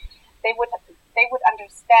 whatever, they would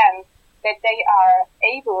understand that they are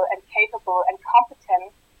able and capable and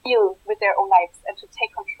competent to deal with their own lives and to take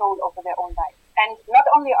control over their own lives. And not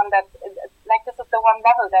only on that, like this is the one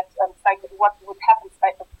level that what would happen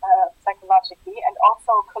psychologically, and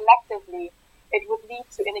also collectively, it would lead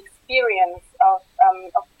to an experience of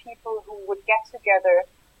people who would get together,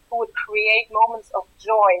 who would create moments of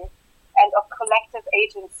joy and of collective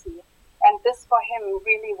agency. And this for him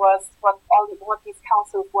really was what these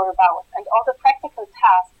councils were about. And all the practical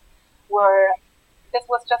tasks this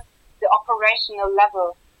was just the operational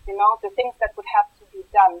level, the things that would have to be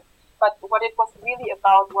done. But what it was really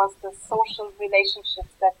about was the social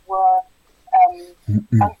relationships that were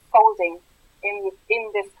unfolding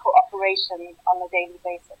in this cooperation on a daily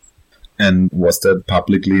basis. And was that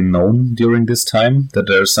publicly known during this time that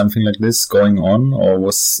there's something like this going on, or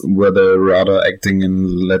were they rather acting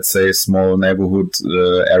in, let's say, small neighborhood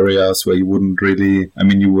areas where you wouldn't really? I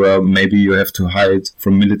mean, you have to hide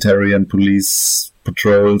from military and police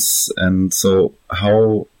patrols, and so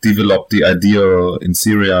how developed the idea in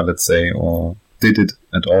Syria, let's say, or did it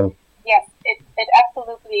at all? Yes, it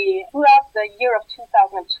absolutely. Throughout the year of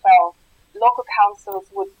 2012, local councils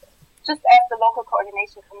would, just as the local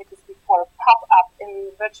coordination committees before, pop up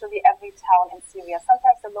in virtually every town in Syria.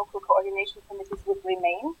 Sometimes the local coordination committees would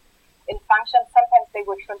remain in function. Sometimes they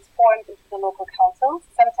were transformed into the local councils.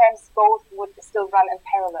 Sometimes both would still run in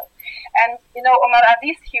parallel. And, Omar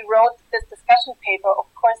Aziz, he wrote this discussion paper, of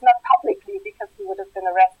course, not publicly because he would have been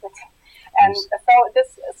arrested. And so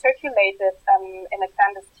this circulated in a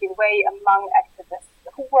clandestine way among activists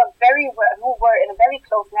who were in a very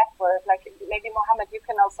close network. Like maybe Mohammed, you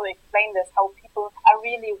can also explain this, how people are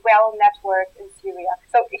really well networked in Syria.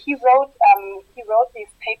 So he wrote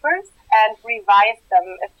these papers and revised them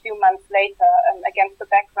a few months later against the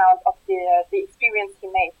background of the experience he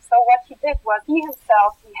made. So what he did was he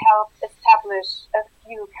helped establish a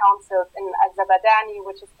few councils in Al-Zabadani,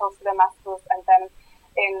 which is close to Damascus, and then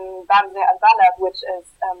in Barze al-Balad, which is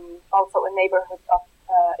also a neighborhood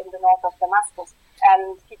in the north of Damascus.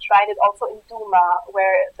 And he tried it also in Douma,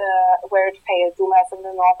 where it failed. Douma is in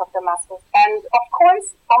the north of Damascus. And of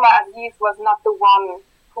course, Omar Aziz was not the one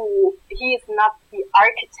he is not the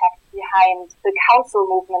architect behind the council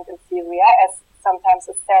movement in Syria, as sometimes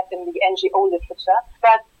is said in the NGO literature.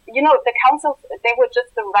 But, the councils, they were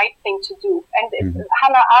just the right thing to do. And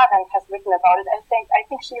Hannah Arendt has written about it, and I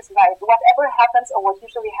think she is right. Whatever happens, or what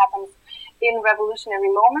usually happens in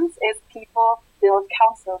revolutionary moments, is people build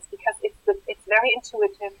councils because it's very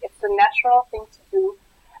intuitive. It's the natural thing to do.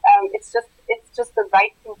 It's just the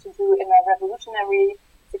right thing to do in a revolutionary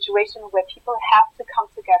situation where people have to come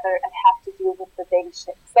together and have to deal with the daily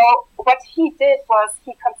shit. So what he did was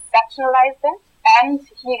he conceptualized it, and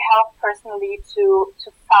he helped personally to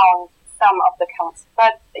found some of the councils.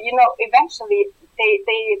 But eventually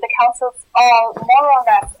the councils all more or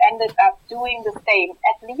less ended up doing the same,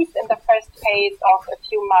 at least in the first phase of a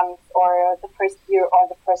few months, or the first year, or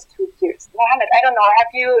the first 2 years. Mohammed, I don't know,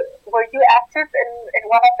 were you active in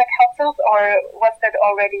one of the councils, or was that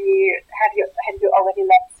already, had you already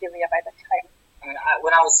left Syria by that time?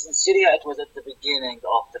 When I was in Syria, it was at the beginning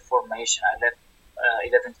of the formation. I left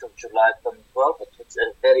 11th of July 2012. It was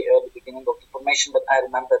a very early beginning of the formation, but I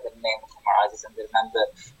remember the name of Omar Aziz, and I remember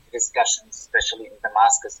discussions, especially in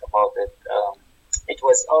Damascus, about it. It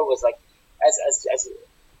was always like, as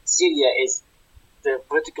Syria is, the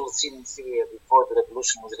political scene in Syria before the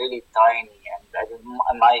revolution was really tiny and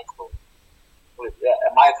a micro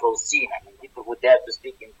scene. I mean, people who dared to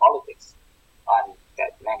speak in politics aren't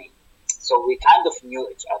that many. So we kind of knew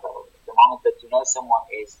each other. The moment that someone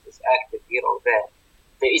is active here or there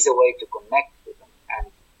is a way to connect with them.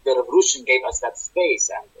 And the revolution gave us that space.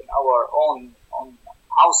 And in our own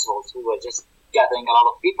households, we were just gathering a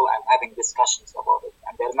lot of people and having discussions about it.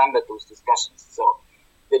 And I remember those discussions. So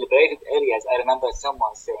the liberated areas, I remember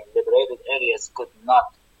someone saying liberated areas could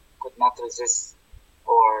not resist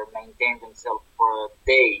or maintain maintain themselves for a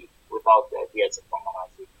day without the ideas of Omar.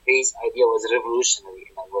 This idea was revolutionary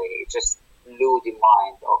in a way. It just blew the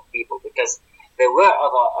mind of people because there were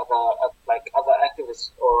other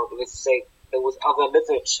activists, or let's say there was other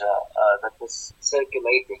literature that was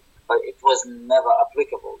circulating, but it was never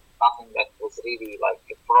applicable. Nothing that was really like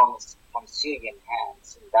a promise from Syrian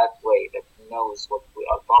hands in that way that knows what we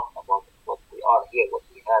are talking about, what we are here, what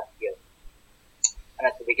we have here. And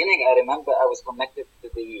at the beginning, I remember I was connected to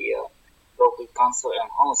the local council in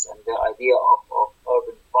Homs and the idea of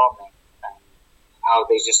urban farming and how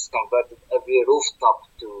they just converted every rooftop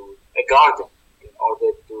to a garden in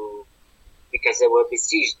order to, because they were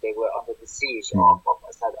besieged, they were under the siege of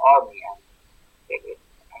Assad army, and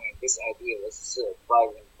this idea was so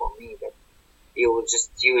surprising for me that you would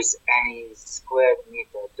just use any square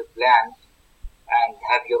meter to plant and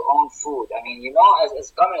have your own food.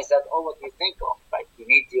 As communists, that's all what you think of. Like, you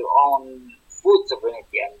need your own food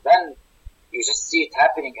sovereignty, and then you just see it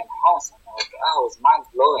happening in Homs. And it was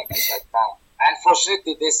mind-blowing at that time.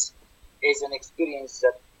 Unfortunately, this is an experience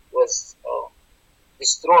that was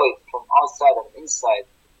destroyed from outside and inside.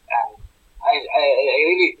 And I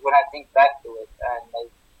really, when I think back to it, and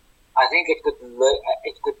I think it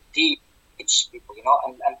could teach people,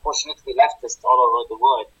 and unfortunately leftists all over the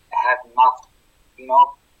world have not,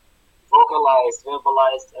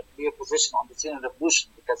 verbalized a clear position on the Syrian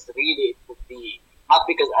revolution, because really it would be, not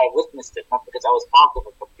because I witnessed it, not because I was part of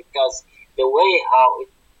it, but because the way how it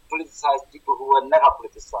politicized people who were never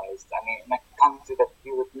politicized. In a country that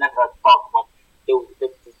you would never talk about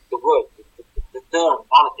the word, the term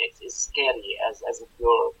politics is scary as if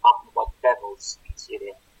you're talking about devils in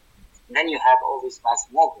Syria. And then you have all this mass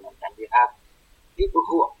movement, and you have people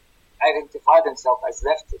who identify themselves as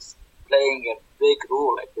leftists playing a big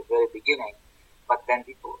role at the very beginning, but then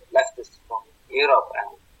people, leftists from Europe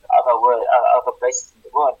and other places in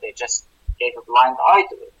the world, they just gave a blind eye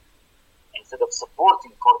to it. Instead of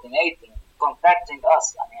supporting, coordinating, contacting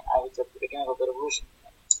us. I was at the beginning of the revolution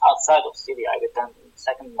outside of Syria. I returned in the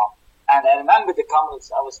second month. And I remember the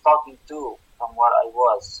comrades I was talking to from where I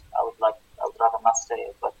was. I would rather not say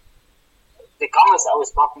it, but the comrades I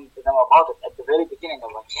was talking to them about it at the very beginning, I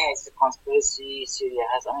was like, yeah, it's a conspiracy Syria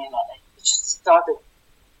has. It just started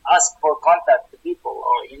ask for contact to people,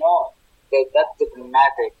 or, that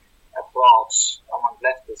diplomatic approach among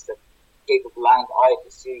leftists that gave a blind eye to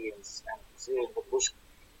Syrians and the Syrian revolution.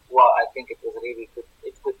 Well, I think it was really good.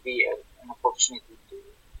 It could be an opportunity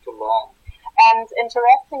to learn. And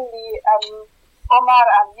interestingly, Omar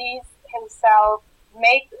Aziz himself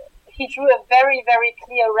drew a very, very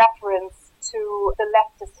clear reference to the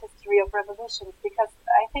leftist history of revolutions, because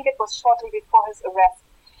I think it was shortly before his arrest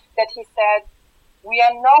that he said, "We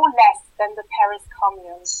are no less than the Paris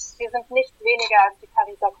Commune. Wir sind nicht weniger als die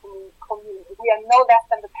Pariser Commune. We are no less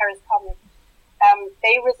than the Paris Commune."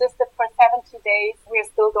 They resisted for 70 days. We're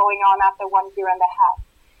still going on after 1 year and a half.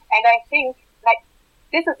 And I think,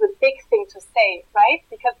 this is a big thing to say, right?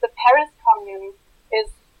 Because the Paris Commune is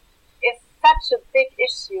such a big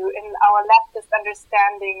issue in our leftist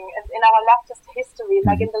understanding, in our leftist history,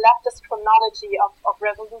 in the leftist chronology of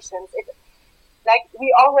revolutions.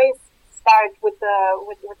 We always start with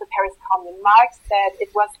the Paris Commune. Marx said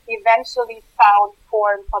it was eventually found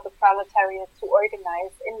form for the proletariat to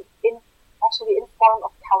organize in form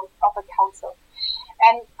of a council.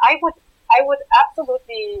 And I would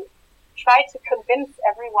absolutely try to convince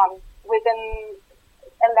everyone within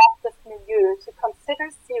a leftist milieu to consider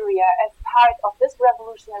Syria as part of this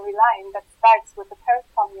revolutionary line that starts with the Paris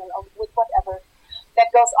Commune or with whatever, that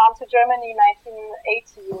goes on to Germany in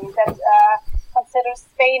 1918, that considers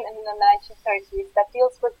Spain in the 1930s, that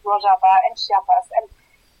deals with Rojava and Chiapas. And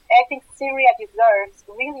I think Syria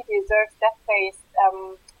really deserves that place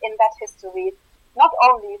in that history, not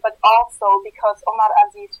only, but also because Omar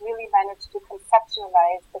Aziz really managed to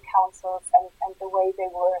conceptualize the councils and the way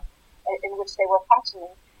in which they were functioning.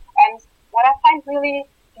 And what I find really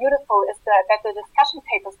beautiful is that the discussion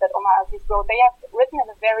papers that Omar Aziz wrote, they are written in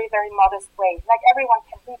a very, very modest way. Everyone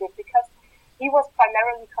can read it, because he was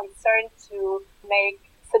primarily concerned to make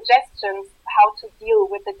suggestions how to deal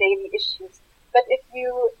with the daily issues. But if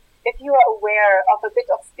you are aware of a bit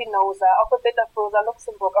of Spinoza, of a bit of Rosa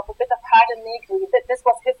Luxemburg, of a bit of Harden Negri, this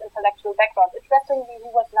was his intellectual background. Interestingly, he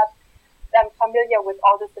was not familiar with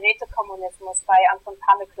all this Rätekommunismus by Anton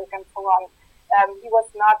Pannekoek and so on. He was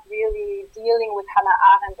not really dealing with Hannah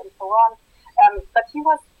Arendt and so on. But he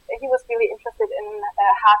was really interested in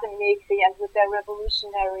Harden Negri and with their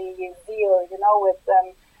revolutionary zeal, with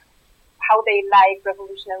how they like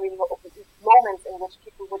revolutionary moments in which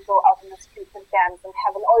people would go out in the streets and dance and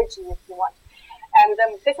have an orgy, if you want. And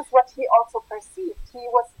this is what he also perceived. He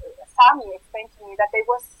was Sami explained to me that they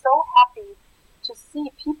were so happy to see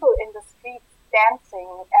people in the streets dancing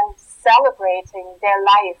and celebrating their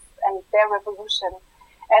life and their revolution.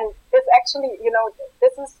 And this actually,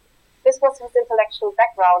 this was his intellectual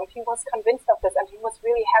background. He was convinced of this, and he was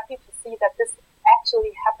really happy to see that this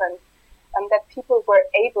actually happened, and that people were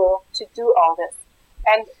able to do all this.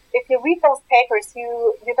 And if you read those papers,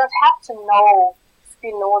 you don't have to know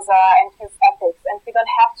Spinoza and his ethics, and you don't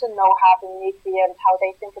have to know Harvey Negri and how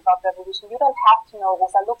they think about revolution. You don't have to know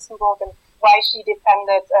Rosa Luxemburg and why she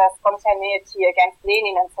defended spontaneity against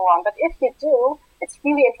Lenin and so on. But if you do, it's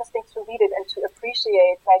really interesting to read it and to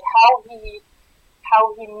appreciate how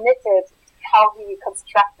he knitted, how he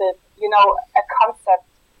constructed, a concept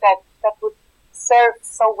that would serve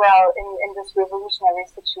so well in this revolutionary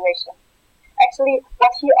situation. Actually,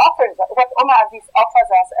 what Omar Aziz offers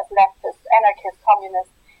us as leftists, anarchists,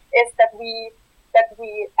 communists, is that we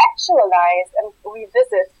actualize and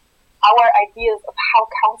revisit our ideas of how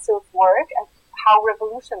councils work and how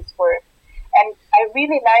revolutions work. And I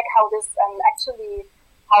really like how this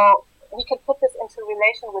how we can put this into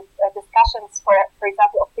relation with discussions, for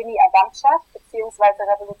example, of Bini Adamczak, beziehungsweise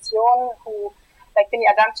Revolution, who, like Bini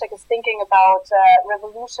Adamczak, is thinking about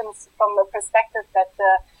revolutions from a perspective that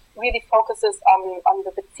really focuses on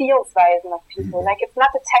the Beziehungsweisen of people. Like, it's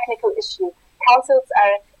not a technical issue. Councils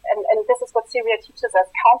are, and this is what Syria teaches us,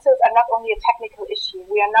 councils are not only a technical issue.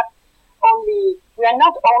 We are not only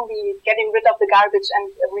getting rid of the garbage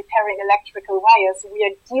and repairing electrical wires. We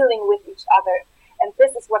are dealing with each other. And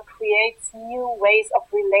this is what creates new ways of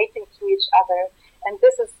relating to each other. And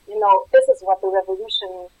this is what the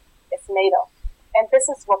revolution is made of. And this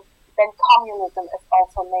is what then communism is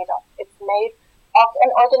also made of. It's made of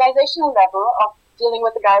an organizational level of dealing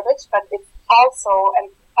with the garbage, but it's also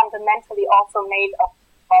and fundamentally also made of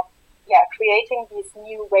creating these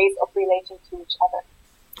new ways of relating to each other.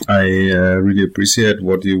 I really appreciate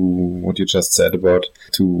what you just said about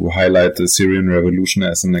to highlight the Syrian revolution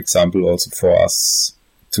as an example also for us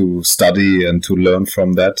to study and to learn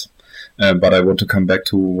from that. But I want to come back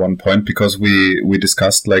to one point, because we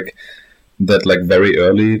discussed that very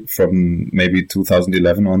early, from maybe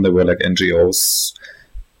 2011 on, there were NGOs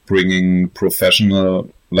bringing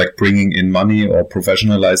in money or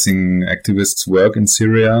professionalizing activists' work in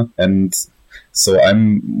Syria. And so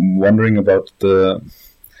I'm wondering about the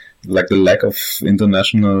lack of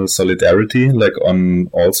international solidarity, on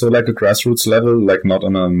also a grassroots level, not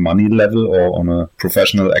on a money level or on a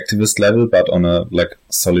professional activist level, but on a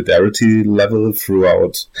solidarity level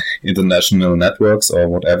throughout international networks or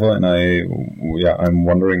whatever. And I'm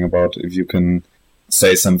wondering about if you can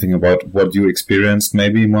say something about what you experienced,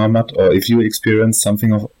 maybe, Mohammed, or if you experienced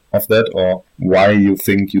something of that, or why you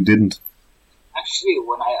think you didn't. Actually,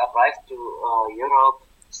 when I arrived to Europe,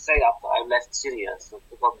 straight after I left Syria, so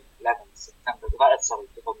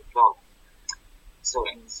 2012. So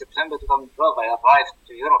in September 2012, I arrived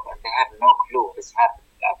to Europe, and they had no clue this happened.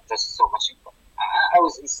 There's so much info. I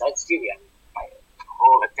was inside Syria, and my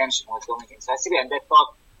whole attention was going inside Syria, and they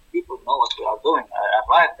thought people know what we are doing. I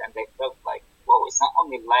arrived, and they felt like, well, it's not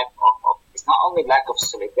only lack of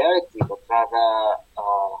solidarity, but rather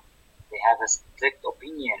they have a strict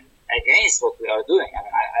opinion against what we are doing. I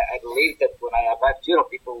mean, I believe that when I arrived to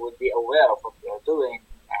Europe, people would be aware of what we are doing,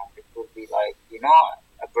 and it would be a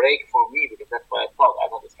break for me, because that's what I thought. I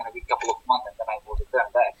thought it's going to be a couple of months and then I will return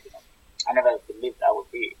back. I never believed I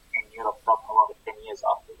would be in Europe talking about it 10 years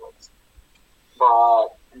afterwards.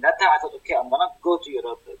 But in that time, I thought, okay, I'm going to go to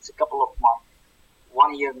Europe. It's a couple of months,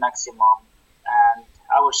 1 year maximum, and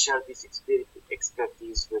I will share this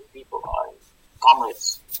expertise with people,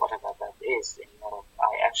 comrades, whatever that is in Europe.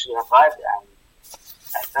 I actually arrived, and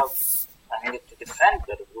I felt I needed to defend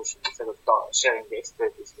the revolution instead of sharing the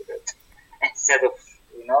expertise with it. Instead of,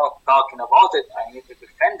 talking about it, I needed to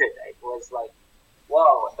defend it. It was like,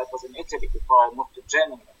 wow, and that was in Italy before I moved to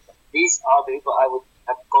Germany. These are the people I would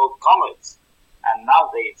have called comrades. And now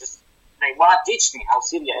they want to teach me how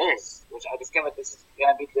Syria is, which I discovered this is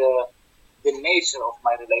going to be the nature of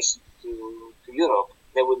my relation to Europe.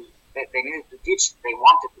 They needed to teach, they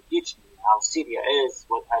wanted to teach me how Syria is,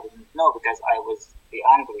 what I didn't know, because I was the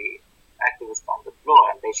angry activist on the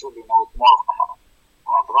floor, and they should know it more from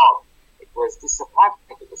abroad. It was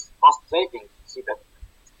disappointing, it was frustrating to see that,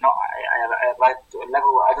 I arrived to a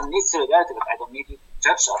level where I don't need solidarity, but I don't need you to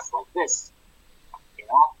judge us like this.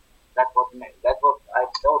 That's what I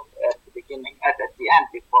thought at the beginning, at the end,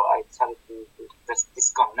 before I started to just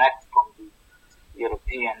disconnect from the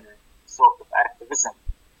European sort of activism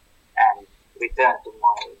and return to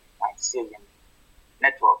my Syrian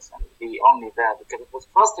networks and be only there, because it was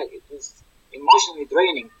frustrating. It was emotionally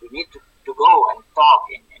draining. We need to go and talk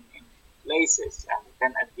in cases, and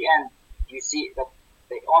then at the end you see that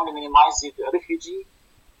they only minimize you to a refugee,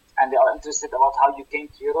 and they are interested about how you came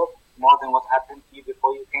to Europe more than what happened to you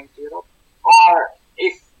before you came to Europe. Or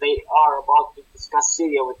if they are about to discuss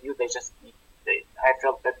Syria with you, I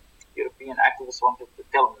felt that European activists wanted to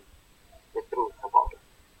tell me the truth about it.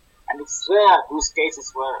 And it's rare, those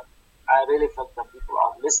cases where I really felt that people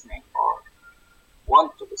are listening or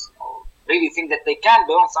want to listen or really think that they can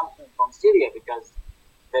learn something from Syria, because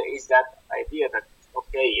there is that idea that,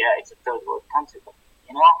 okay, yeah, it's a third world country, but,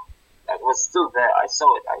 that was still there. I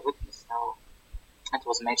saw it, I witnessed how it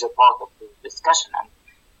was a major part of the discussion. And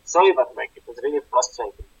sorry, but it was really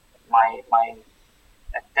frustrating. My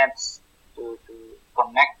attempts to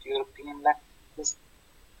connect European leftists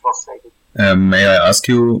frustrated. May I ask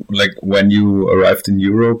you, when you arrived in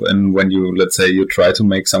Europe and when you, let's say, you try to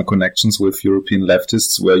make some connections with European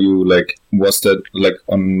leftists, were you, was that,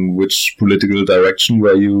 on which political direction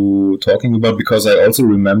were you talking about? Because I also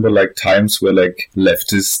remember, times where,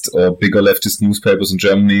 leftist or bigger leftist newspapers in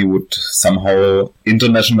Germany would somehow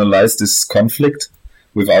internationalize this conflict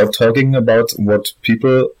without talking about what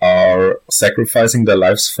people are sacrificing their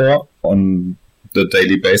lives for on the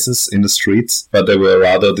daily basis in the streets, but they were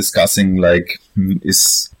rather discussing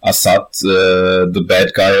is Assad the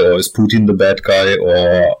bad guy, or is Putin the bad guy,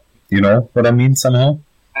 or you know what I mean somehow?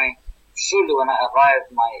 Surely when I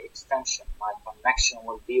arrived, my connection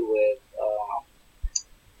will be with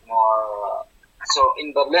more. So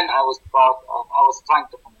in Berlin, I was trying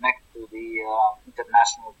to connect to the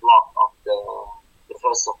international bloc of the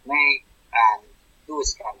 1st of May and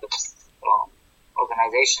those kind of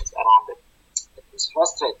organizations around it. It was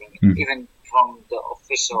frustrating. Even from the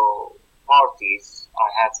official parties,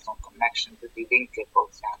 I had some connection to the Linke, for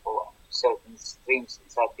example, certain streams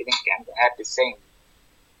inside the Linke, and I had the same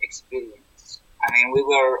experience. I mean, we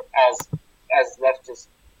were as leftist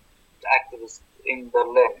activists in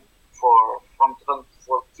Berlin from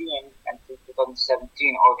 2014 until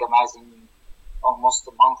 2017 organizing almost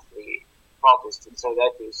a monthly protest in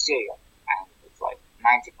solidarity with Syria, and it's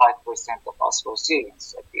 95% of us were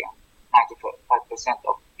Syrians at the end. 95%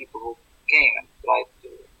 of people who came and tried to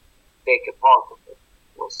take a part of it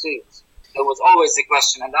were Syrians. There was always a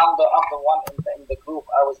question, and I'm the one in the group.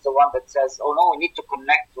 I was the one that says, "Oh no, we need to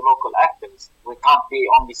connect to local activists. We can't be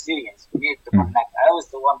only Syrians. We need to connect." I was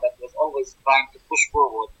the one that was always trying to push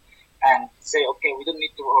forward and say, "Okay, we don't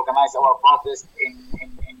need to organize our protest in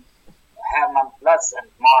Hermannplatz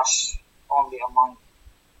and march only among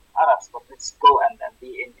Arabs, but let's go and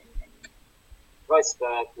be in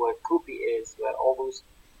Kreuzberg, where Kupi is, where all those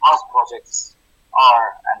house projects are,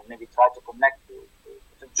 and maybe try to connect to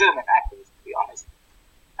German activists, to be honest."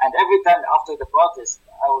 And every time after the protest,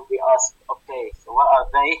 I would be asked, "Okay, so where are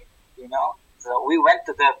they?" So we went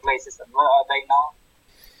to their places, and where are they now?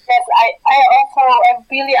 Yes, I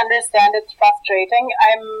really understand it's frustrating.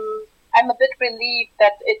 I'm a bit relieved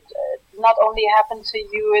that it not only happened to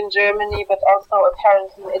you in Germany, but also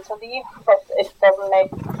apparently in Italy. But it doesn't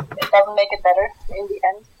make it better in the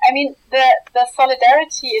end. I mean, the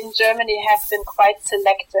solidarity in Germany has been quite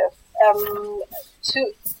selective, to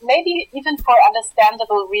maybe even for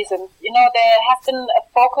understandable reasons. There has been a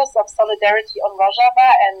focus of solidarity on Rojava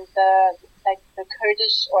and the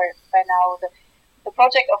Kurdish, or by now the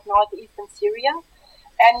project of northeastern Syria.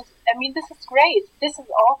 And I mean, this is great. This is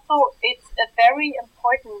also, it's a very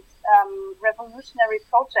important revolutionary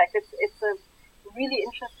project. It's a really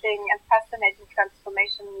interesting and fascinating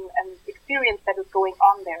transformation and experience that is going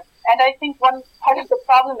on there. And I think one part of the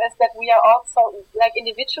problem is that we are also,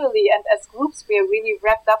 individually and as groups, we are really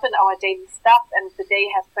wrapped up in our daily stuff, and the day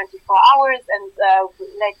has 24 hours, and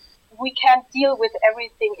we can't deal with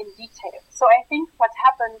everything in detail. So I think what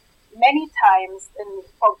happened many times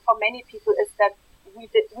for many people is that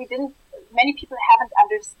many people haven't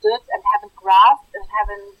understood and haven't grasped and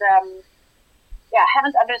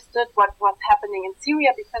haven't understood what was happening in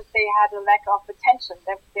Syria, because they had a lack of attention.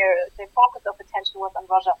 Their focus of attention was on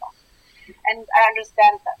Rojava. And I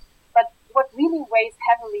understand that. But what really weighs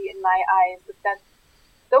heavily in my eyes is that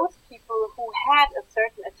those people who had a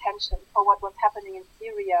certain attention for what was happening in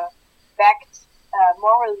Syria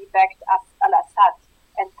morally backed al-Assad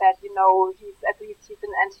and said, he's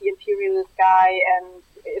an anti-imperialist guy, and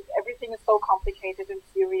everything is so complicated in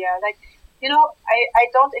Syria. I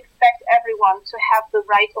don't expect everyone to have the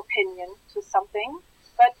right opinion to something,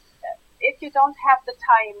 but if you don't have the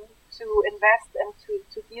time to invest and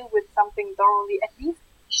to deal with something thoroughly, at least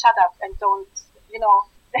shut up and don't,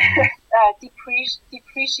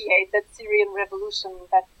 depreciate that Syrian revolution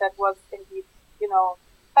that was indeed,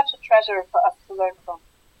 such a treasure for us to learn from.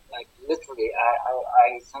 Literally,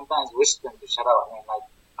 I sometimes wish them to shut up. I mean,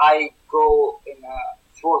 I go in a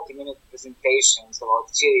 40-minute presentations about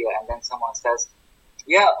Syria, and then someone says,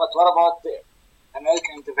 yeah, but what about the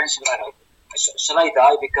American intervention? Shall I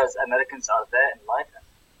die because Americans are there in life?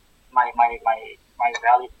 My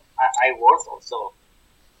value, I worth also.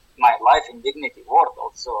 My life and dignity worth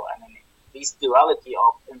also. I mean, this duality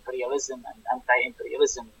of imperialism and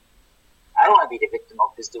anti-imperialism, I don't want to be the victim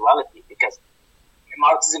of this duality, because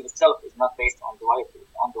Marxism itself is not based on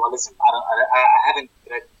dualism. I haven't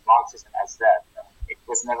read Marxism as that. It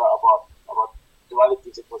was never about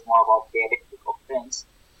dualities. It was more about dialectic of things.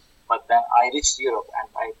 But then I reached Europe and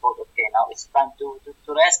I thought, okay, now it's time to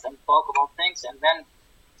rest and talk about things. And then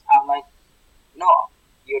I'm like, no,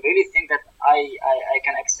 you really think that I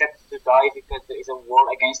can accept to die because there is a war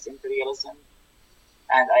against imperialism?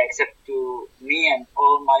 And I accept to me and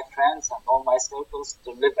all my friends and all my circles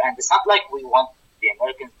to live. And it's not like we want the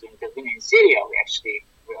Americans to intervene in Syria.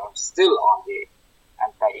 We are still on the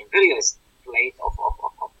anti-imperialist plate of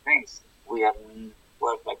things. We're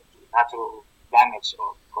like lateral damage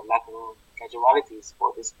or collateral casualties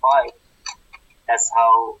for this fight. That's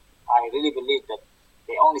how I really believe that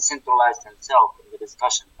they only centralize themselves in the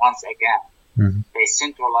discussion once again. Mm-hmm. They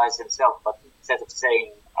centralize themselves, but instead of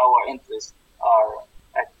saying our interests are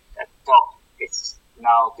at top, it's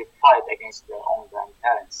now the fight against their own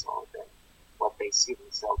grandparents or what they see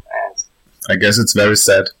themselves as. I guess it's very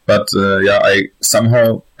sad, but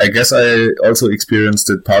I guess I also experienced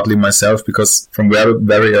it partly myself, because from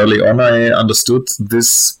very early on I understood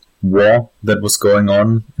this war that was going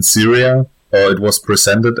on in Syria, or it was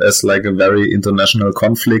presented as like a very international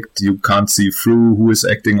conflict. You can't see through who is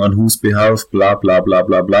acting on whose behalf, blah, blah, blah,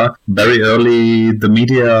 blah, blah. Very early, the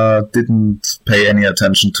media didn't pay any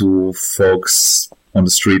attention to folks on the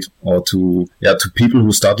street or to people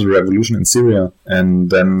who started a revolution in Syria. And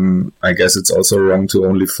then I guess it's also wrong to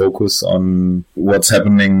only focus on what's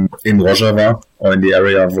happening in Rojava or in the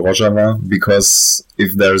area of Rojava, because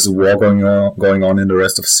if there's a war going on in the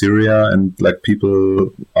rest of Syria, and like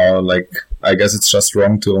people are like, I guess it's just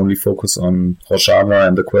wrong to only focus on Rojava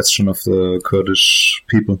and the question of the Kurdish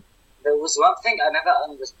people. There was one thing I never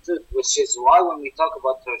understood, which is why when we talk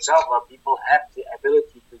about Rojava, people have the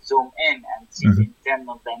ability to zoom in and see the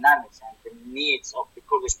internal dynamics and the needs of the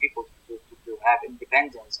Kurdish people to have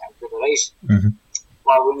independence and liberation.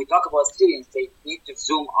 While when we talk about Syrians, they need to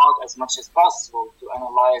zoom out as much as possible to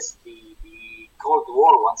analyze the Cold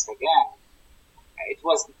War once again. It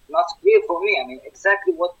was not clear for me. I mean,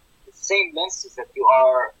 exactly what the same lenses that you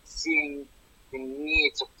are seeing the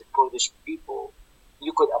needs of the Kurdish people,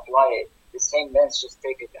 you could apply it. The same lens, just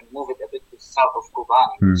take it and move it a bit to south of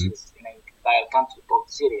Kobani, which is in an entire country called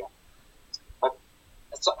Syria. But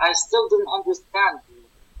so I still didn't understand.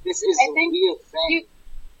 This is a weird thing.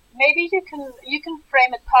 Maybe you can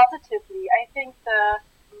frame it positively. I think the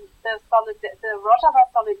Rojava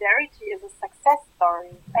solidarity is a success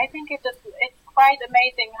story. I think it's quite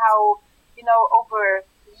amazing how, over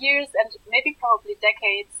years and maybe probably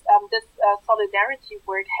decades, this solidarity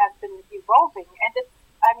work has been evolving, and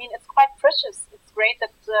it's quite precious. It's great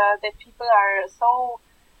that people are so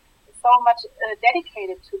much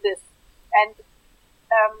dedicated to this, and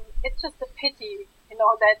it's just a pity,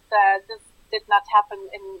 that this did not happen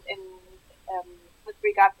in with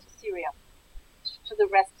regards to Syria,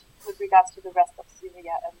 with regards to the rest of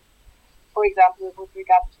Syria, and for example, with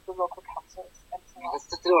regards to the local councils and so on. That's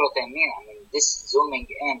totally what I mean. I mean, this zooming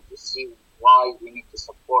in to see why we need to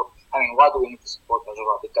support. I mean, why do we need to support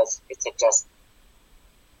Rojava? Because it's a just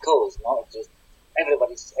cause, no? It just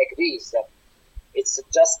everybody agrees that it's a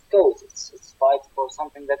just cause. It's fight for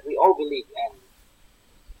something that we all believe in,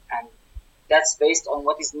 and that's based on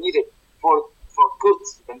what is needed for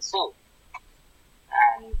Kurds themselves.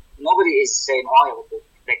 And nobody is saying,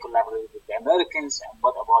 they collaborated with the Americans, and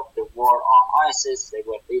what about the war on ISIS? They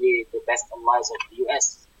were really the best allies of the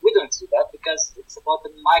US. We don't see that because it's about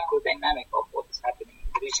the micro-dynamic of what is happening in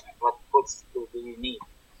the region and what Kurds do really need.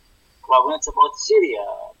 Well, when it's about Syria,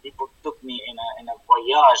 people took me in a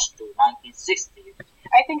voyage to 1960.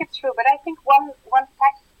 I think it's true, but I think one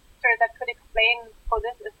factor that could explain for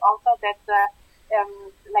this is also that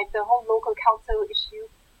the whole local council issue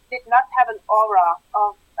did not have an aura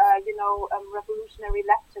of revolutionary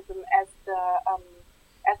leftism as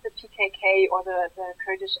the PKK or the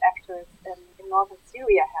Kurdish actors in northern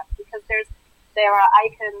Syria have, because there are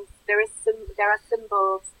icons, there are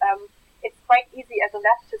symbols. It's quite easy as a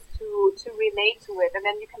leftist to relate to it, and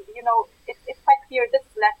then you can it's quite clear this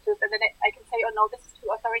is leftist, and then I can say, oh no, this is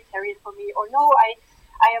too authoritarian for me, or no,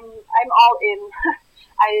 I'm all in.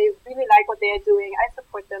 I really like what they are doing. I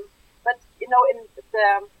support them, but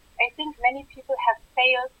I think many people have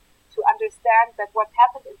failed to understand that what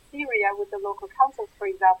happened in Syria with the local councils, for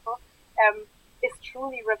example, is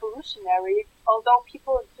truly revolutionary, although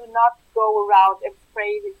people do not go around and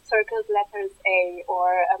spray with circled letters A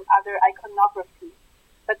or other iconography.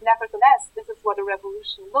 But nevertheless, this is what a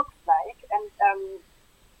revolution looks like, and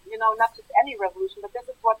not just any revolution, but this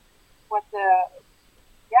is what a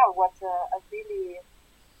really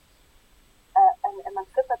an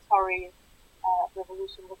emancipatory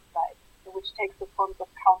revolution looks like, which takes the forms of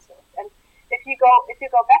councils. And if you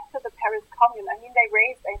go back to the Paris Commune, I mean, they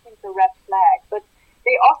raised, I think, the red flag, but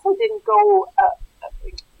they also didn't go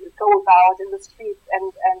about in the streets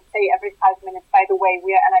and say every 5 minutes, by the way,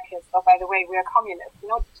 we are anarchists, or by the way, we are communists.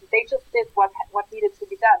 They just did what needed to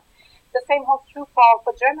be done. The same holds true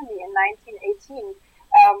for Germany in 1918.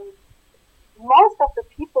 Most of the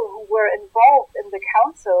people who were involved in the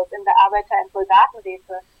councils, in the Arbeiter- and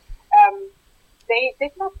Soldatenräte, they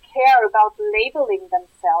did not care about labeling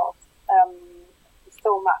themselves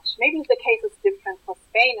so much. Maybe the case is different for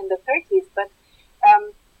Spain in the 30s, but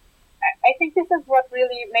I think this is what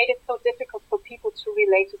really made it so difficult for people to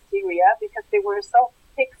relate to Syria, because they were so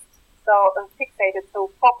fixated,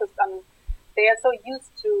 so focused on, they are so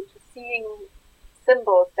used to seeing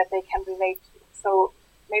symbols that they can relate to. So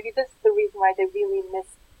maybe this is the reason why they really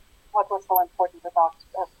missed what was so important about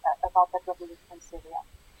that revolution in Syria.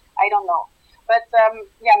 I don't know. But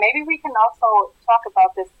maybe we can also talk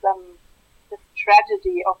about this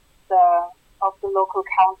tragedy of the local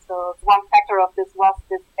councils. One factor of this was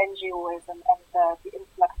this NGOism and the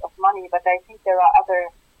influx of money, but I think there are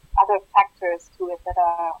other factors to it that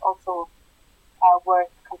are also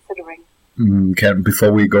worth considering.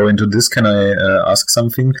 Before we go into this, can I ask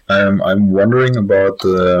something? I'm wondering about,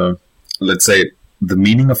 let's say, the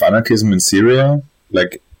meaning of anarchism in Syria.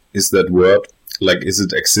 Like, is that word, like, is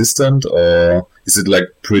it existent, or is it like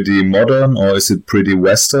pretty modern, or is it pretty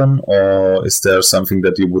Western, or is there something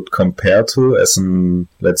that you would compare to as an,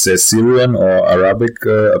 let's say, Syrian or Arabic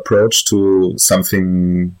approach to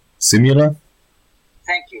something similar?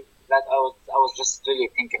 Thank you. That I was just really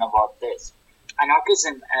thinking about this.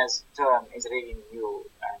 Anarchism as a term is really new,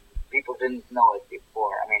 and people didn't know it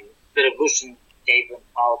before. I mean, the revolution gave them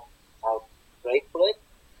out break for it.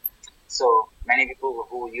 So many people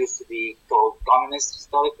who used to be called communists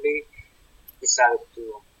historically decided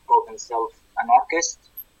to call themselves anarchists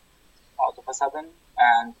out of a sudden.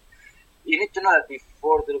 And you need to know that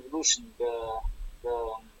before the revolution, the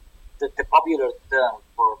popular term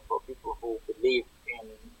for people who believe in,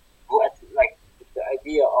 like the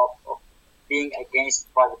idea of being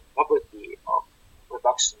against private property of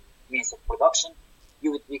production, means of production,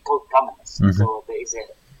 you would be called communist. Mm-hmm. So there is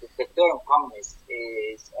the term communist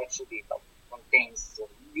is actually contains a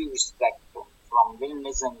huge spectrum from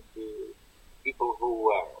Leninism to people who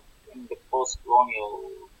were in the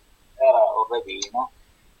post-colonial era already,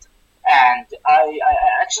 And I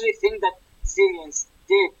actually think that Syrians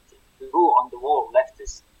did drew on the wall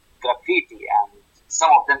leftist graffiti, and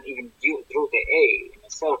some of them even drew the A in a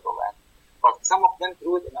circle, but some of them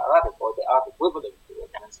drew it in Arabic, or the Arabic equivalent to it,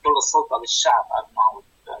 and installed a Salt al-Shab. I don't know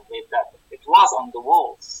how they did that. It was on the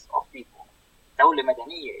walls of people. Dawla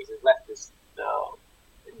Madaniya is a leftist,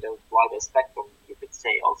 in the wider spectrum, you could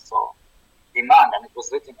say, also demand, and it was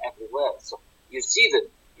written everywhere. So you see them,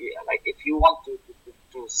 like if you want to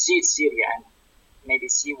see Syria and maybe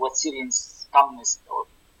see what Syrians communists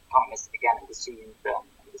again in the Syrian term,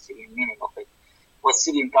 in the Syrian meaning of it, what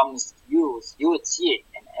Syrian communists use, you would see it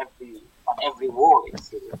on every wall in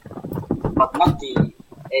Syria, but not the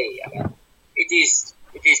A. I mean, it is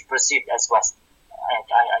perceived as West.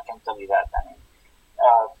 I can tell you that. I mean,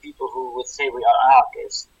 people who would say we are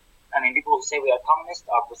anarchists, people who say we are communists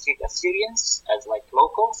are perceived as Syrians, as like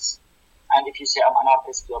locals. And if you say I'm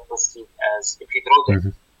anarchist, you are perceived as, if you draw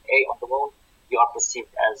the A on the wall, you are perceived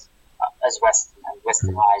as Western and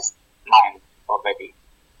Westernized mind already.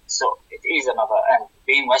 So it is another, and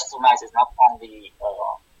being Westernized is not only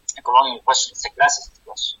a colonial question, it's a classist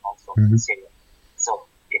question also in Syria. So,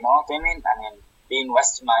 you know what I mean? Being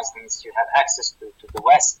Westernized means you have access to the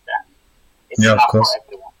West, and it's not for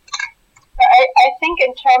everyone. I think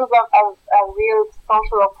in terms of a real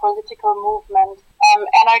social or political movement,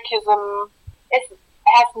 anarchism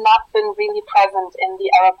has not been really present in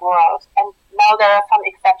the Arab world, and now there are some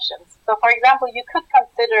exceptions. So, for example, you could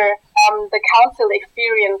consider the council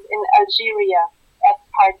experience in Algeria as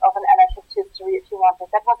part of an anarchist history, if you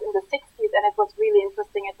wanted. That was in the 60s, and it was really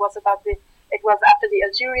interesting. It was after the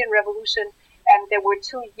Algerian Revolution, and there were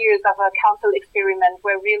 2 years of a council experiment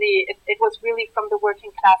where really it was really from the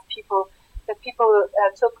working class people that people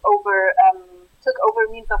took over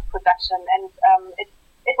means of production, and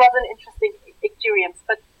it was an interesting experience.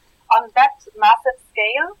 But on that massive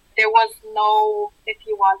scale, there was no, if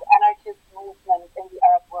you want, anarchist movement in the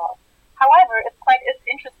Arab world. However, it's quite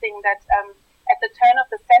interesting that at the turn of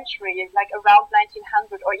the century, like around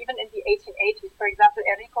 1900 or even in the 1880s, for example,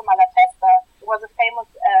 Enrico Malatesta was a famous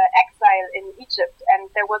exile in Egypt, and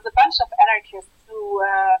there was a bunch of anarchists who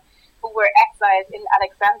were exiled in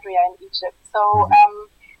Alexandria in Egypt. So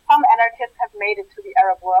some anarchists have made it to the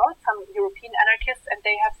Arab world, some European anarchists, and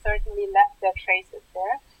they have certainly left their traces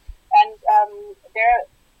there. And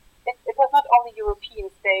it was not only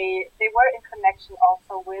Europeans, they were in connection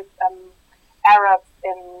also with Arabs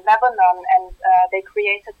in Lebanon, and they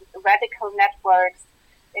created radical networks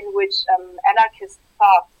in which anarchist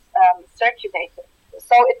thoughts circulated.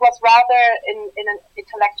 So it was rather in an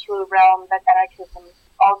intellectual realm that anarchism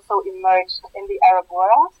also emerged in the Arab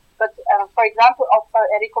world. But for example, also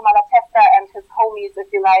Enrico Malatesta and his homies,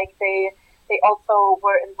 if you like, they also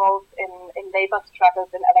were involved in labor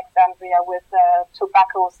struggles in Alexandria with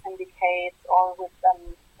tobacco syndicates or with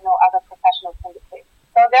other professional syndicates.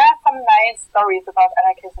 So there are some nice stories about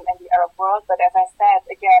anarchism in the Arab world, but as I said,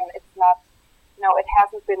 again, it's not, it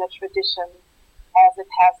hasn't been a tradition as it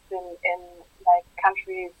has been in like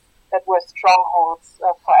countries that were strongholds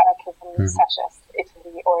for anarchism, such as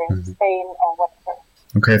Italy or Spain or whatever.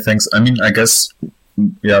 Okay, thanks. I mean, I guess,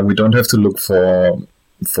 we don't have to look for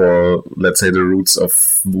let's say the roots of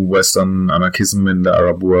Western anarchism in the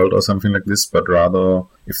Arab world or something like this, but rather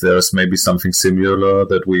if there's maybe something similar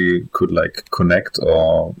that we could like connect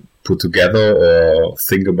or put together or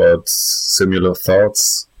think about similar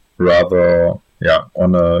thoughts rather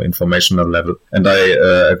on an informational level. And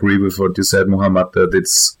I agree with what you said, Muhammad, that it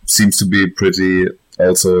seems to be pretty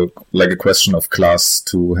also like a question of class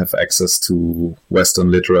to have access to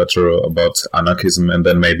Western literature about anarchism and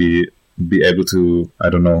then maybe be able to, I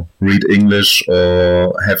don't know, read English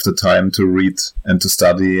or have the time to read and to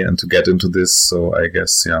study and to get into this. So I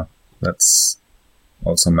guess, that's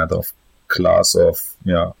also a matter of class, of,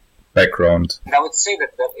 background. And I would say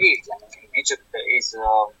that there is, in Egypt, there is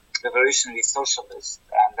revolutionary socialist,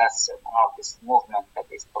 and that's an anarchist movement that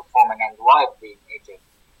is performing and widely in Egypt.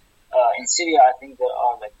 In Syria, I think there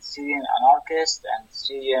are like Syrian anarchists and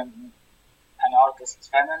Syrian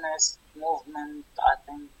anarchist feminist movement, I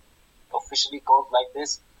think, officially called like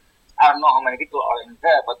this. I don't know how many people are in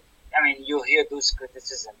there, but I mean, you hear those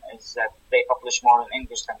criticism is that they publish more in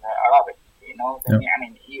English than Arabic, I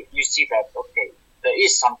mean, you see that, okay, there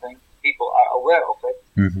is something, people are aware of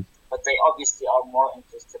it, but they obviously are more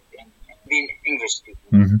interested in being English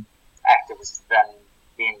speaking activists than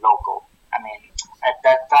being local. I mean, at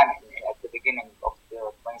that time, at the beginning of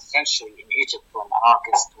the 20th century in Egypt, when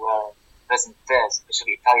anarchists were present there,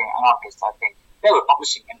 especially Italian anarchists, I think, they were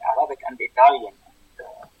publishing in Arabic and Italian.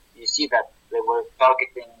 And you see that they were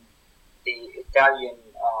targeting the Italian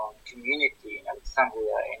community in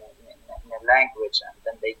Alexandria in a language, and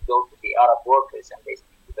then they go to the Arab workers and they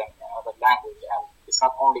speak to them in another language. And it's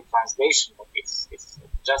not only translation, but it's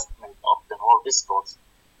adjustment of the whole discourse.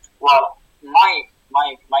 Well, my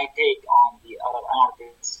take on the Arab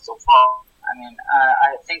anarchists so far, I mean,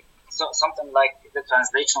 I think something like the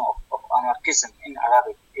translation of anarchism in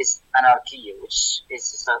Arabic is anarchy, which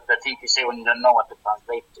is the thing you say when you don't know what to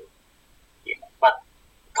translate to. But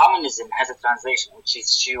communism has a translation, which is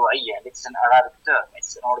shiyu'iyya, and it's an Arabic term.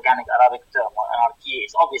 It's an organic Arabic term, or anarchy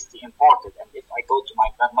is obviously imported. And if I go to my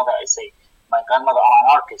grandmother, I say, my grandmother, I'm an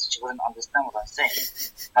anarchist, she wouldn't understand what I'm saying.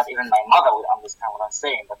 Not even my mother would understand what I'm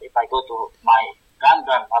saying. But if I go to my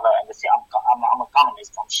grandmother and they say, I'm a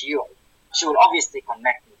communist, I'm Shiite, she will obviously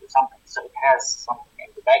connect me to something. So it has something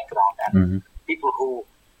in the background. And people who,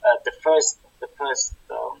 the first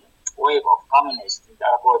wave of communists in the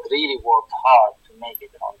Arab world really worked hard to make it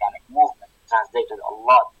an organic movement, translated a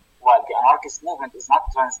lot, while the anarchist movement is not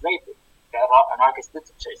translated. The anarchist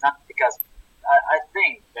literature is not, because I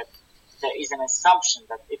think that there is an assumption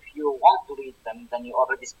that if you want to read them, then you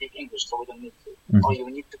already speak English, so we don't need to. Or you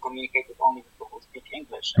need to communicate with only people who speak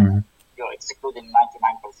English. You're excluding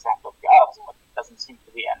 99% of the Arabs, but it doesn't seem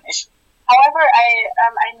to be an issue. However,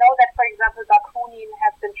 I know that, for example, Bakunin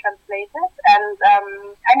has been translated, and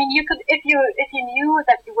I mean, you could, if you knew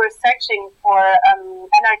that you were searching for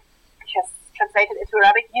anarchists translated into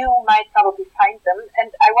Arabic, you might probably find them.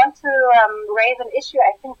 And I want to raise an issue.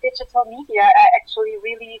 I think digital media actually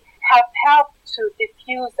really have helped to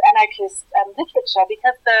diffuse anarchist literature,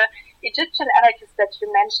 because the Egyptian anarchists that you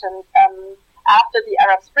mentioned after the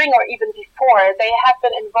Arab Spring or even before, they have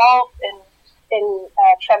been involved in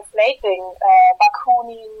translating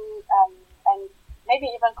Bakunin and maybe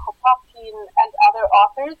even Kropotkin and other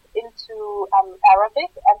authors into Arabic,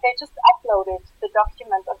 and they just uploaded the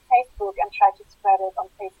document on Facebook and tried to spread it on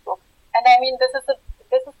Facebook. And I mean, this is a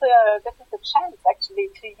chance actually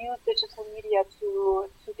to use digital media to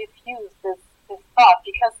diffuse this thought,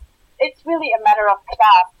 because it's really a matter of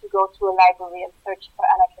class to go to a library and search for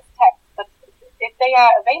anarchist texts. But if they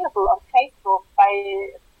are available on Facebook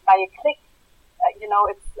by a click,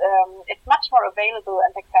 it's much more available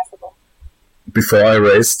and accessible. Before I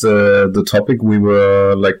raised the topic, we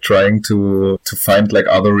were like trying to find like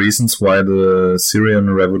other reasons why the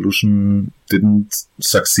Syrian revolution didn't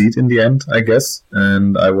succeed in the end, I guess.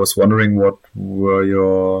 And I was wondering what were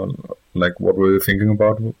you thinking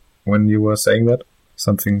about when you were saying that?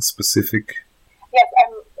 Something specific? Yes,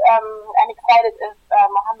 I'm excited if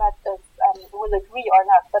Mohammed will agree or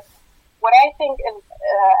not. But what I think is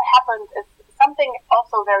happened is something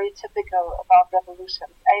also very typical about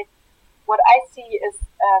revolutions. What I see is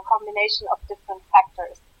a combination of different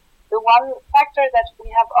factors. The one factor that we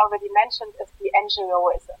have already mentioned is the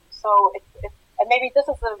NGOism. So and maybe this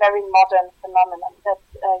is a very modern phenomenon that,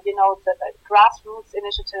 the grassroots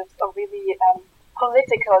initiatives are really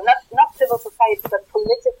political, not civil society, but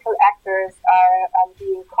political actors are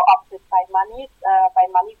being co-opted by money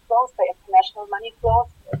flows, by international money flows.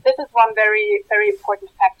 This is one very, very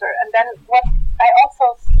important factor. And then what I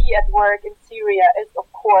also see at work in Syria is, of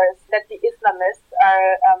course, that the Islamists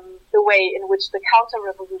are the way in which the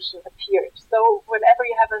counter-revolution appeared. So whenever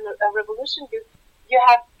you have a revolution, you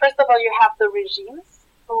have, first of all, you have the regimes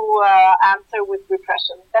who answer with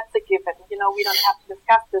repression. That's a given. We don't have to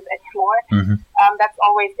discuss this anymore. Mm-hmm. That's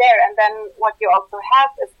always there. And then what you also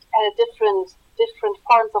have is different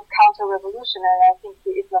forms of counter-revolution, and I think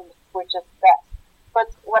the Islamists were just that. But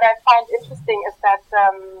what I find interesting is that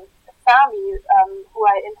Sami, who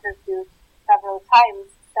I interviewed several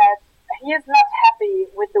times, said he is not happy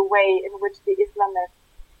with the way in which the Islamists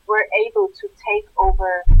were able to take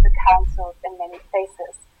over the councils in many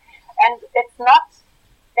places. And it's not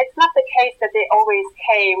the case that they always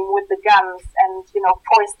came with the guns and,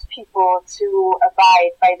 forced people to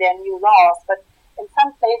abide by their new laws. But in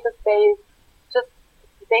some places,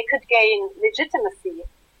 they could gain legitimacy.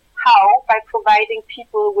 How? By providing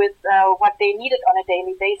people with what they needed on a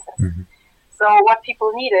daily basis. Mm-hmm. So what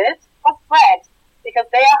people needed was bread, because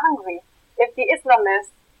they are hungry. If the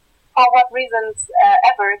Islamists, for what reasons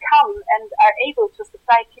ever, come and are able to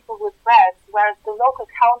supply people with bread, whereas the local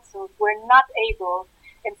councils were not able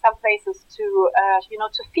in some places to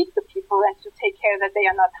feed the people and to take care that they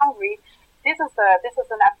are not hungry, this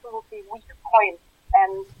is an absolutely weak point.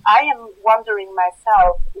 And I am wondering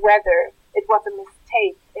myself whether it was a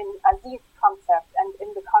mistake in Aziz's concept and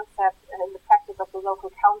in the concept and in the practice of the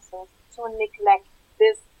local councils to neglect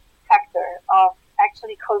this factor of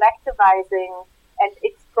actually collectivizing and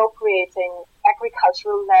expropriating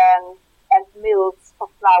agricultural land and mills for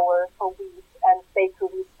flour, for wheat, and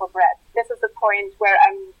bakeries for bread. This is a point where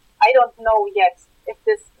I don't know yet if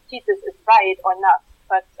this thesis is right or not,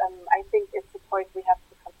 but I think it's a point we have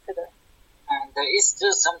to consider. And there is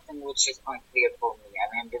still something which is unclear for me. I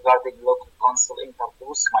mean, regarding local council in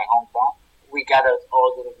Tartus, my hometown, we gathered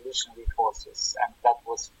all the revolutionary forces, and that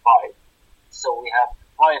was 5. So we have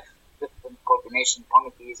 5 different coordination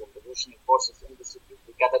committees and revolutionary forces in the city.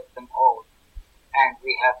 We gathered them all, and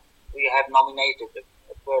we have nominated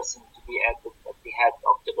a person to be at the head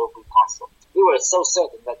of the local council. We were so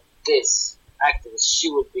certain that this activist,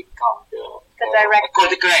 she would become the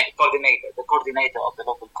coordinator of the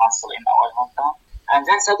local council in our hometown. And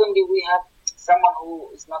then suddenly we have someone who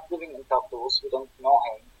is not living in Tartus, we don't know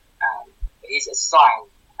him, and he's assigned.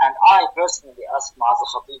 And I personally asked Maaz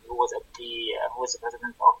al-Khatib, who was the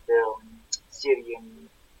president of the Syrian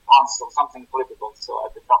council, something political, so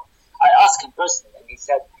at the top. I asked him personally, and he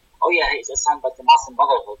said, "Oh yeah, he's assigned by the Muslim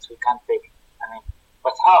Brotherhood, so we can't take him." I mean,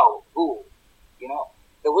 but how? Who?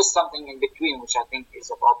 There was something in between, which I think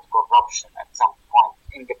is about corruption at some point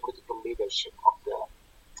in the political leadership of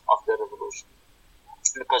the revolution,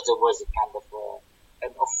 because there was a kind of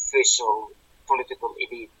an official political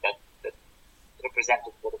elite that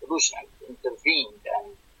represented the revolution and intervened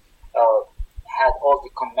and had all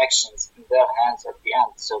the connections in their hands at the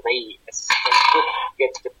end, so they could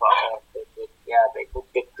get they could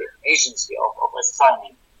get the agency of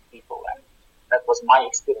assigning people, and that was my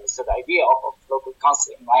experience. So the idea of local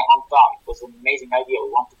council in my hometown was an amazing idea. We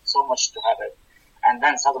wanted so much to have it, and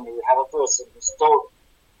then suddenly we have a person who stole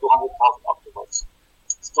 200,000 octopus,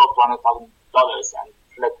 stole $200,000 and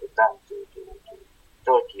fled with them to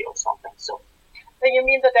Turkey or something. So you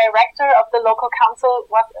mean the director of the local council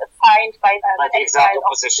was assigned by the exact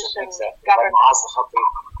opposition, exactly, by Maaz al-Khatib.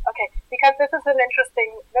 Okay, because this is an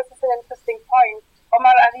interesting point.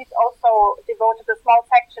 Omar Aziz also devoted a small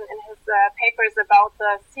section in his papers about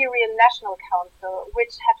the Syrian National Council,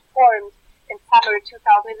 which had formed in summer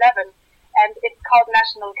 2011, and it's called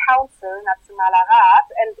National Council, Nationaler Rat,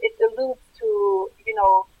 and it alludes to,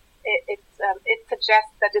 it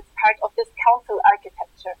suggests that it's part of this council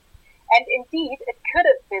architecture. And indeed, it could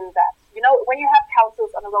have been that. When you have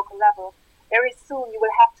councils on a local level, very soon you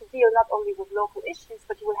will have to deal not only with local issues,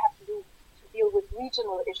 but you will have to deal with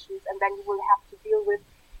regional issues, and then you will have to deal with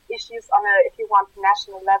issues on a, if you want,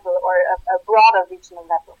 national level or a broader regional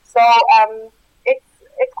level. So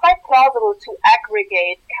it's quite plausible to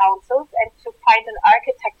aggregate councils and to find an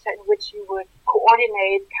architecture in which you would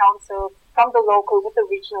coordinate councils from the local with the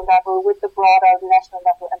regional level, with the broader national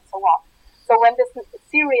level, and so on. So when this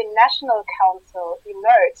Syrian National Council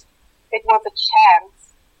emerged, it was a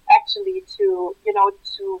chance actually to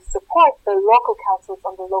support the local councils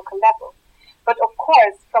on the local level. But of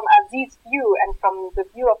course, from Aziz's view and from the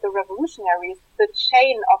view of the revolutionaries, the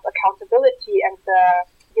chain of accountability and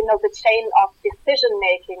the chain of decision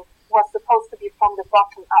making was supposed to be from the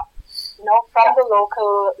bottom up, from the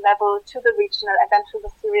local level to the regional and then to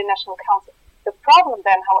the Syrian National Council. The problem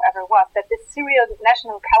then, however, was that the Syrian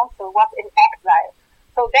National Council was in exile,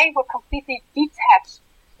 so they were completely detached.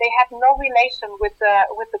 They had no relation with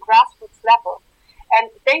the grassroots level, and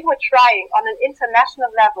they were trying on an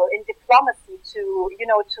international level in diplomacy to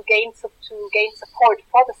gain support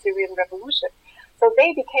for the Syrian revolution. So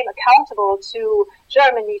they became accountable to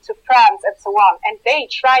Germany, to France, and so on, and they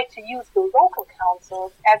tried to use the local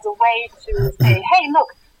councils as a way to say, hey,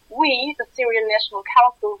 look, we, the Syrian National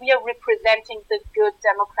Council, we are representing the good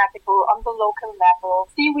democratic on the local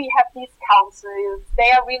level. See, we have these councils.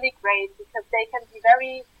 They are really great because they can be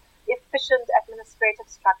very efficient administrative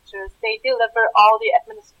structures. They deliver all the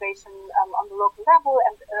administration on the local level,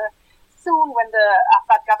 and soon when the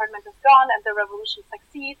Assad government is gone and the revolution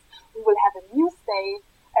succeeds, we will have a new state,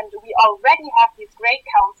 and we already have these great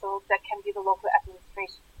councils that can be the local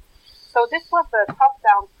administration. So this was the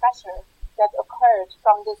top-down pressure that occurred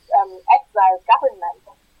from this exiled government,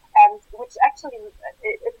 and which actually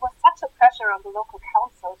it was such a pressure on the local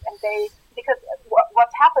councils, and because what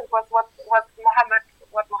happened was what Mohammed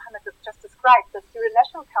just described. The Syrian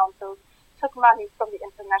National Council took money from the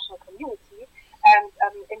international community and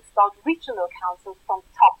installed regional councils from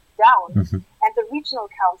top down, and the regional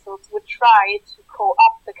councils would try to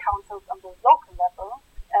co-opt the councils on the local level.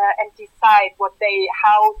 And decide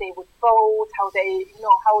how they would vote, how they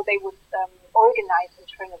would organize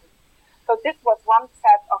internally. So this was one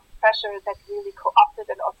set of pressure that really co-opted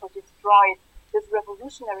and also destroyed this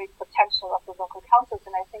revolutionary potential of the local councils.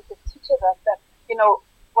 And I think this teaches us that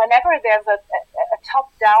whenever there's a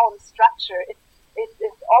top-down structure, it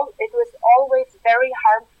was always very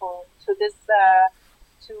harmful to this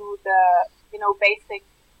to the basic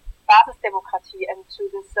basis democracy and to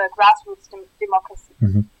this grassroots democracy.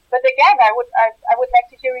 But again, I would like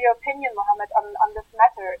to hear your opinion, Mohammed, on this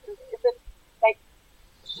matter. Is it like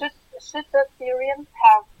should the Syrians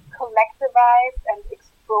have collectivized and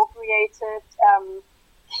expropriated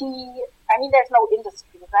key? I mean, there's no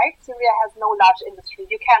industry, right? Syria has no large industry.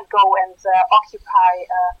 You can't go and occupy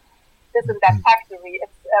this and that factory.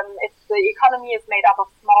 It's the economy is made up of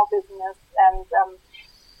small business and.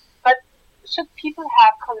 But should people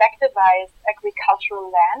have collectivized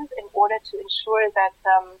agricultural land in order to ensure that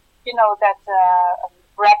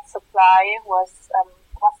bread supply was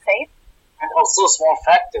safe? And also small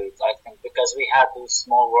factories, I think, because we had those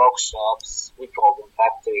small workshops. We call them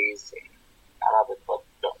factories in Arabic, but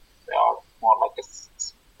they are more like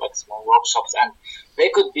small workshops, and they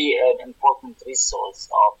could be an important resource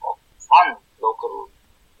of fund,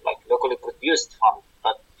 locally produced fund.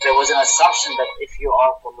 But there was an assumption that if you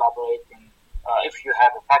are collaborating, if you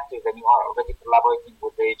have a factory, then you are already collaborating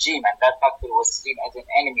with the regime, and that factory was seen as an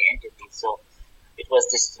enemy entity, so it was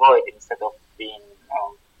destroyed instead of being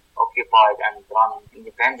occupied and run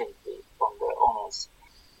independently from the owners.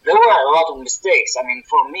 There were a lot of mistakes. I mean,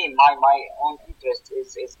 for me, my own interest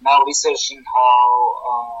is now researching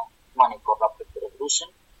how money corrupted the revolution,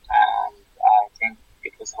 and I think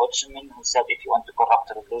it was Ho Chi Minh who said, if you want to corrupt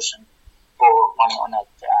the revolution, pour money on it,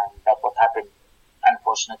 and that's what happened,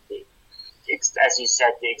 unfortunately. As you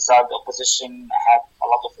said, the exiled opposition had a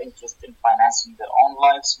lot of interest in financing their own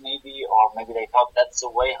lives, maybe, or maybe they thought that's a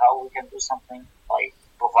way how we can do something, like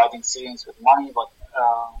providing Syrians with money, but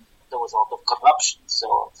there was a lot of corruption.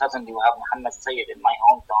 So certainly we have Mohammed Sayed in my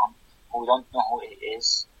hometown, who we don't know who he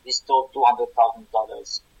is. He stole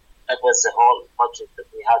 $200,000. That was the whole budget that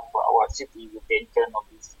we had for our city with the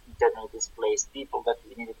internally displaced people that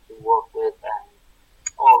we needed to work with, and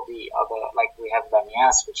all the other, like we have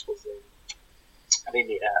Banias, which was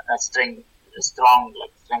really a strong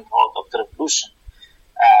stronghold of the revolution,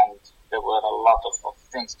 and there were a lot of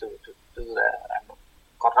things to do there, and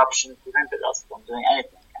corruption prevented us from doing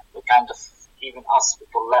anything. And we kind of, even us, we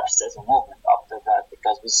collapsed as a movement after that,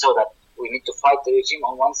 because we saw that we need to fight the regime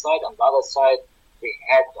on one side, on the other side, the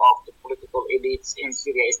head of the political elites in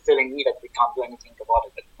Syria is telling me that we can't do anything about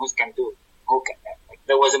it, but who can do? Who can? Like,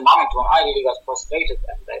 there was a moment when I really got frustrated,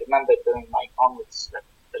 and I remember during my comments that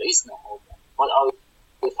there is no hope. What are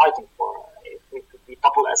we fighting for? If we could be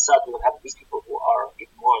topple Assad, we would have these people who are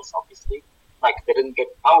even worse, obviously. Like, they didn't get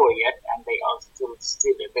power yet, and they are still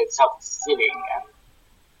stealing, they're self-stealing and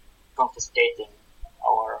confiscating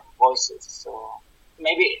our voices. So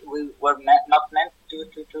maybe we were not meant to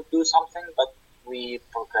do something, but we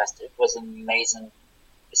progressed. It was an amazing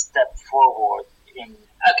step forward in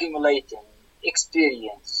accumulating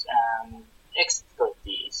experience and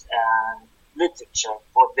expertise and literature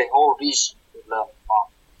for the whole region to learn from.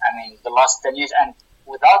 I mean, the last 10 years, and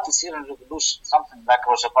without the Syrian revolution, something like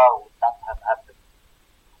Rojava would not have happened.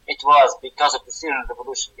 It was because of the Syrian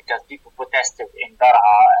revolution, because people protested in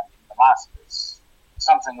Daraa and in Damascus.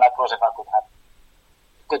 Something like Rojava could happen.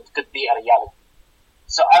 Could be a reality.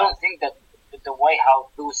 So I don't think that the way how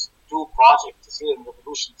those two projects, the Syrian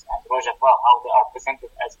revolutions and Rojava, how they are presented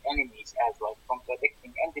as enemies, as like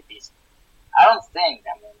contradicting entities, I don't think,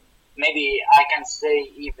 I mean, maybe I can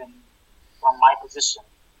say even from my position,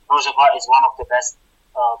 Rojava is one of the best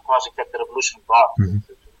projects that the revolution brought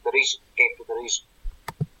to the region, gave to the region.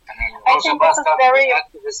 I mean, Rojava started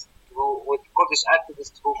with Kurdish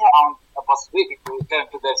activists who found a possibility to return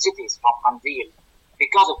to their cities from Kandil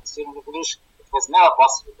because of the Syrian revolution. It was never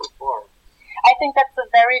possible before. I think that's a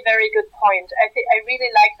very, very good point. I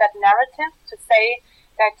really like that narrative to say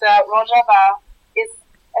that Rojava is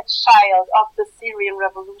a child of the Syrian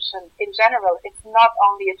revolution in general. It's not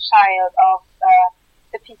only a child of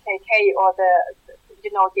the PKK or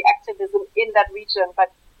the activism in that region,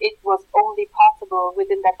 but it was only possible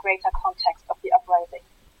within that greater context of the uprising.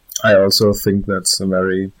 I also think that's a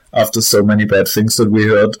very, after so many bad things that we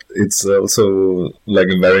heard, it's also like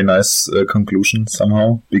a very nice conclusion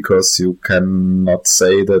somehow, because you cannot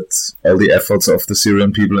say that all the efforts of the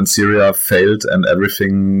Syrian people in Syria failed and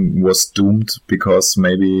everything was doomed, because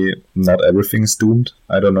maybe not everything is doomed.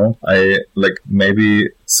 I don't know. Maybe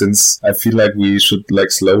since I feel like we should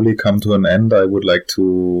slowly come to an end, I would like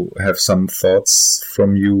to have some thoughts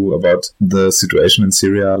from you about the situation in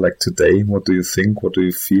Syria, like today. What do you think? What do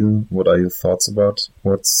you feel? What are your thoughts about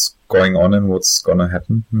what's going on and what's gonna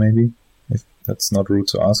happen, maybe? If that's not rude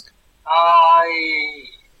to ask.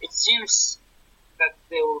 It seems that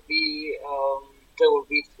there will be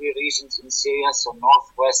 3 regions in Syria. So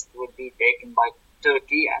northwest will be taken by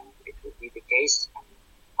Turkey, and it will be the case. And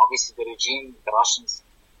obviously, the regime, the Russians,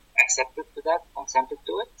 consented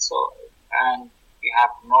to it. So, and you have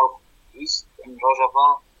northeast in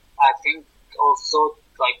Rojava. I think also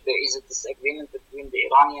there is a disagreement between the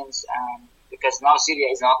Iranians, and because now Syria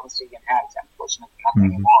is not in Syrian hands, unfortunately, not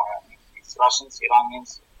anymore. I mean, it's Russians,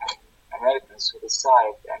 Iranians, and Americans who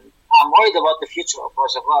decide. And I'm worried about the future of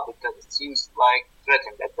Rojava because it seems like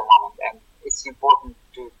threatened at the moment, and it's important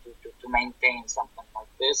to maintain something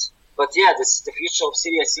like this. But yeah, the future of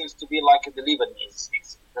Syria seems to be like the Lebanese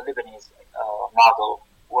model,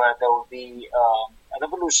 where there will be a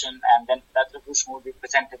revolution, and then that revolution will be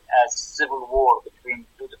presented as civil war between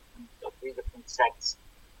 3 different sects.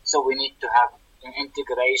 So we need to have an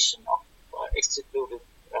integration of excluded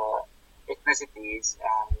ethnicities,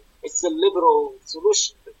 and it's a liberal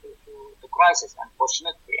solution to crisis.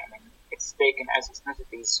 Unfortunately, I mean, it's taken as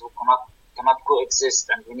ethnicities who cannot coexist,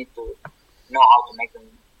 and we need to know how to make them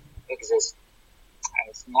exist. And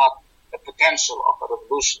it's not the potential of a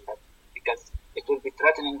revolution, because it will be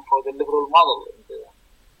threatening for the liberal model in the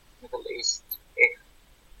Middle East if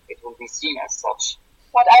it will be seen as such.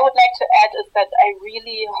 What I would like to add is that I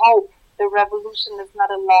really hope the revolution is not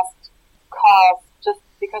a lost cause just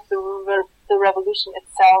because the revolution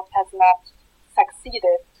itself has not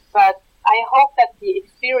succeeded. But I hope that the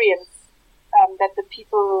experience that the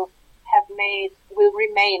people have made will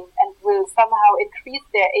remain and will somehow increase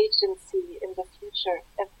their agency in the future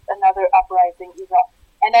if another uprising erupts.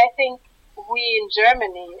 And I think we in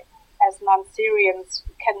Germany, as non-Syrians,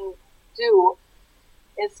 can do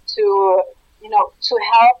is to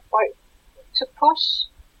help or to push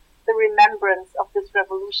the remembrance of this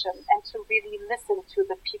revolution and to really listen to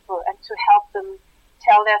the people and to help them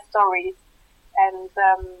tell their stories. And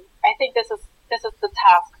I think this is the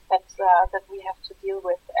task that we have to deal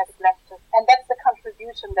with as leftists, and that's the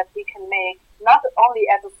contribution that we can make, not only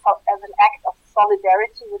as an act of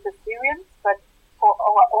solidarity with the Syrians, but for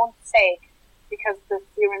our own sake, because the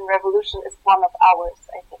Syrian revolution is one of ours,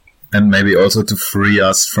 I think. And maybe also to free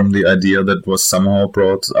us from the idea that was somehow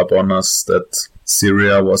brought upon us that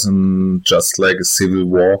Syria wasn't just like a civil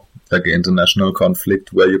war, like an international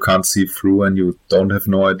conflict where you can't see through and you don't have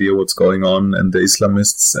no idea what's going on, and the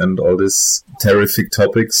Islamists and all these terrific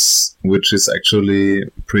topics, which is actually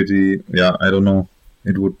pretty, I don't know,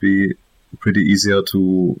 it would be pretty easier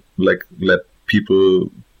to like let people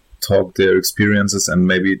talk their experiences and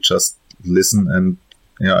maybe just listen and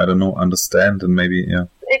I don't know, understand and maybe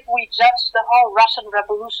If we judge the whole Russian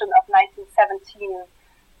Revolution of 1917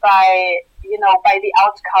 by the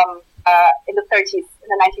outcome in the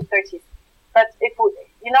 1930s, but if we,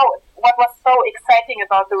 what was so exciting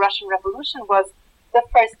about the Russian Revolution was the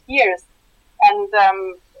first years, and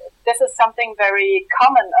this is something very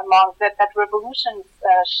common among that revolutions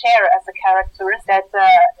share as a characteristic. That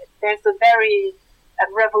there's a very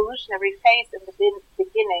revolutionary phase in the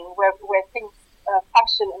beginning where things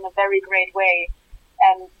function in a very great way,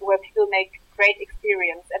 and where people make great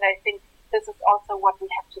experience. And I think this is also what we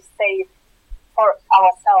have to save for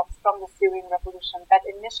ourselves from the Syrian revolution, that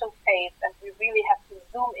initial phase, and we really have to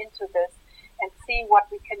zoom into this and see what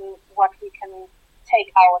we can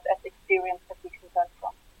take out as experience that we can learn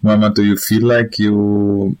from. Mama, do you feel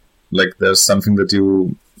like there's something that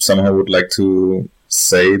you somehow would like to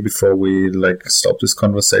say before we stop this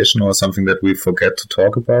conversation, or something that we forget to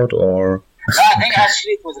talk about, or? I think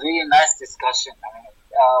actually it was a really nice discussion. I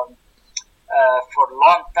mean, for a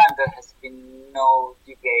long time there has been no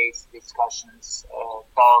debates, discussions,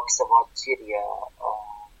 talks about Syria,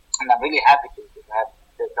 and I'm really happy to have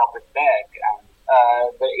the topic back. And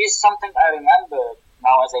there is something I remember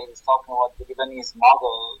now as I was talking about the Lebanese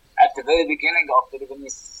model at the very beginning of the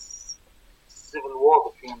Lebanese civil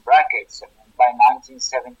war, between brackets. I mean, by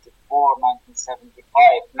 1974, 1975,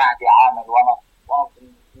 Mahdi Amel, one of the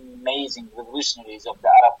amazing revolutionaries of the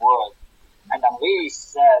Arab world. And I'm really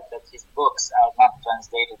sad that his books are not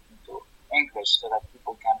translated into English so that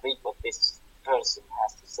people can read what this person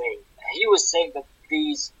has to say. He was saying that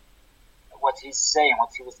what he's saying, what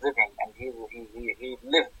he was living, and he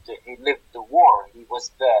lived the war. He was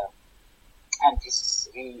there, and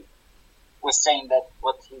he was saying that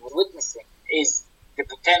what he was witnessing is the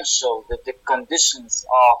potential, the conditions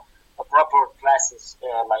of a proper classes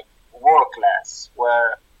like war class,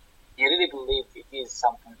 where he really believed it is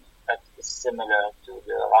something that is similar to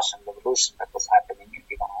the Russian Revolution that was happening in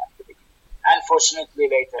Lebanon at the beginning. Unfortunately,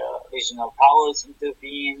 later regional powers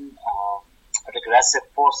intervened, regressive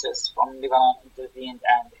forces from Lebanon intervened,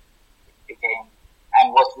 and it became.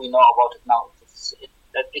 And what we know about it now is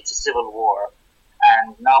that it's a civil war,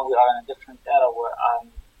 and now we are in a different era where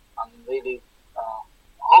I'm really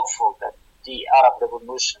hopeful that the Arab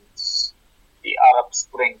revolutions, the Arab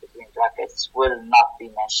Spring between brackets, will not be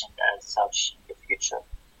mentioned as such in the future.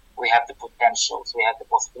 We have the potentials, we have the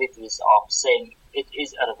possibilities of saying it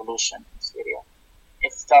is a revolution in Syria.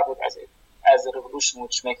 It started as a revolution,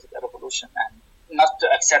 which makes it a revolution, and not to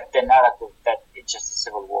accept the narrative that it's just a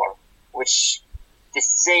civil war, which the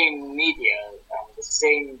same media and the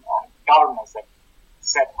same governments that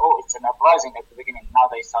said, it's an uprising at the beginning, now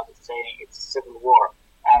they started saying it's a civil war.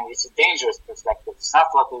 And it's a dangerous perspective. It's not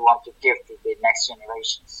what we want to give to the next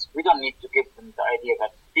generations. We don't need to give them the idea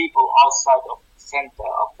that people outside of the center,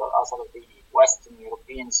 outside of the Western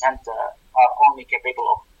European center, are only capable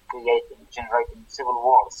of generating civil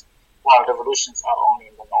wars, while revolutions are only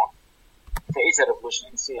in the north. There is a revolution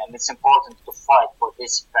in Syria, and it's important to fight for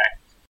this fact.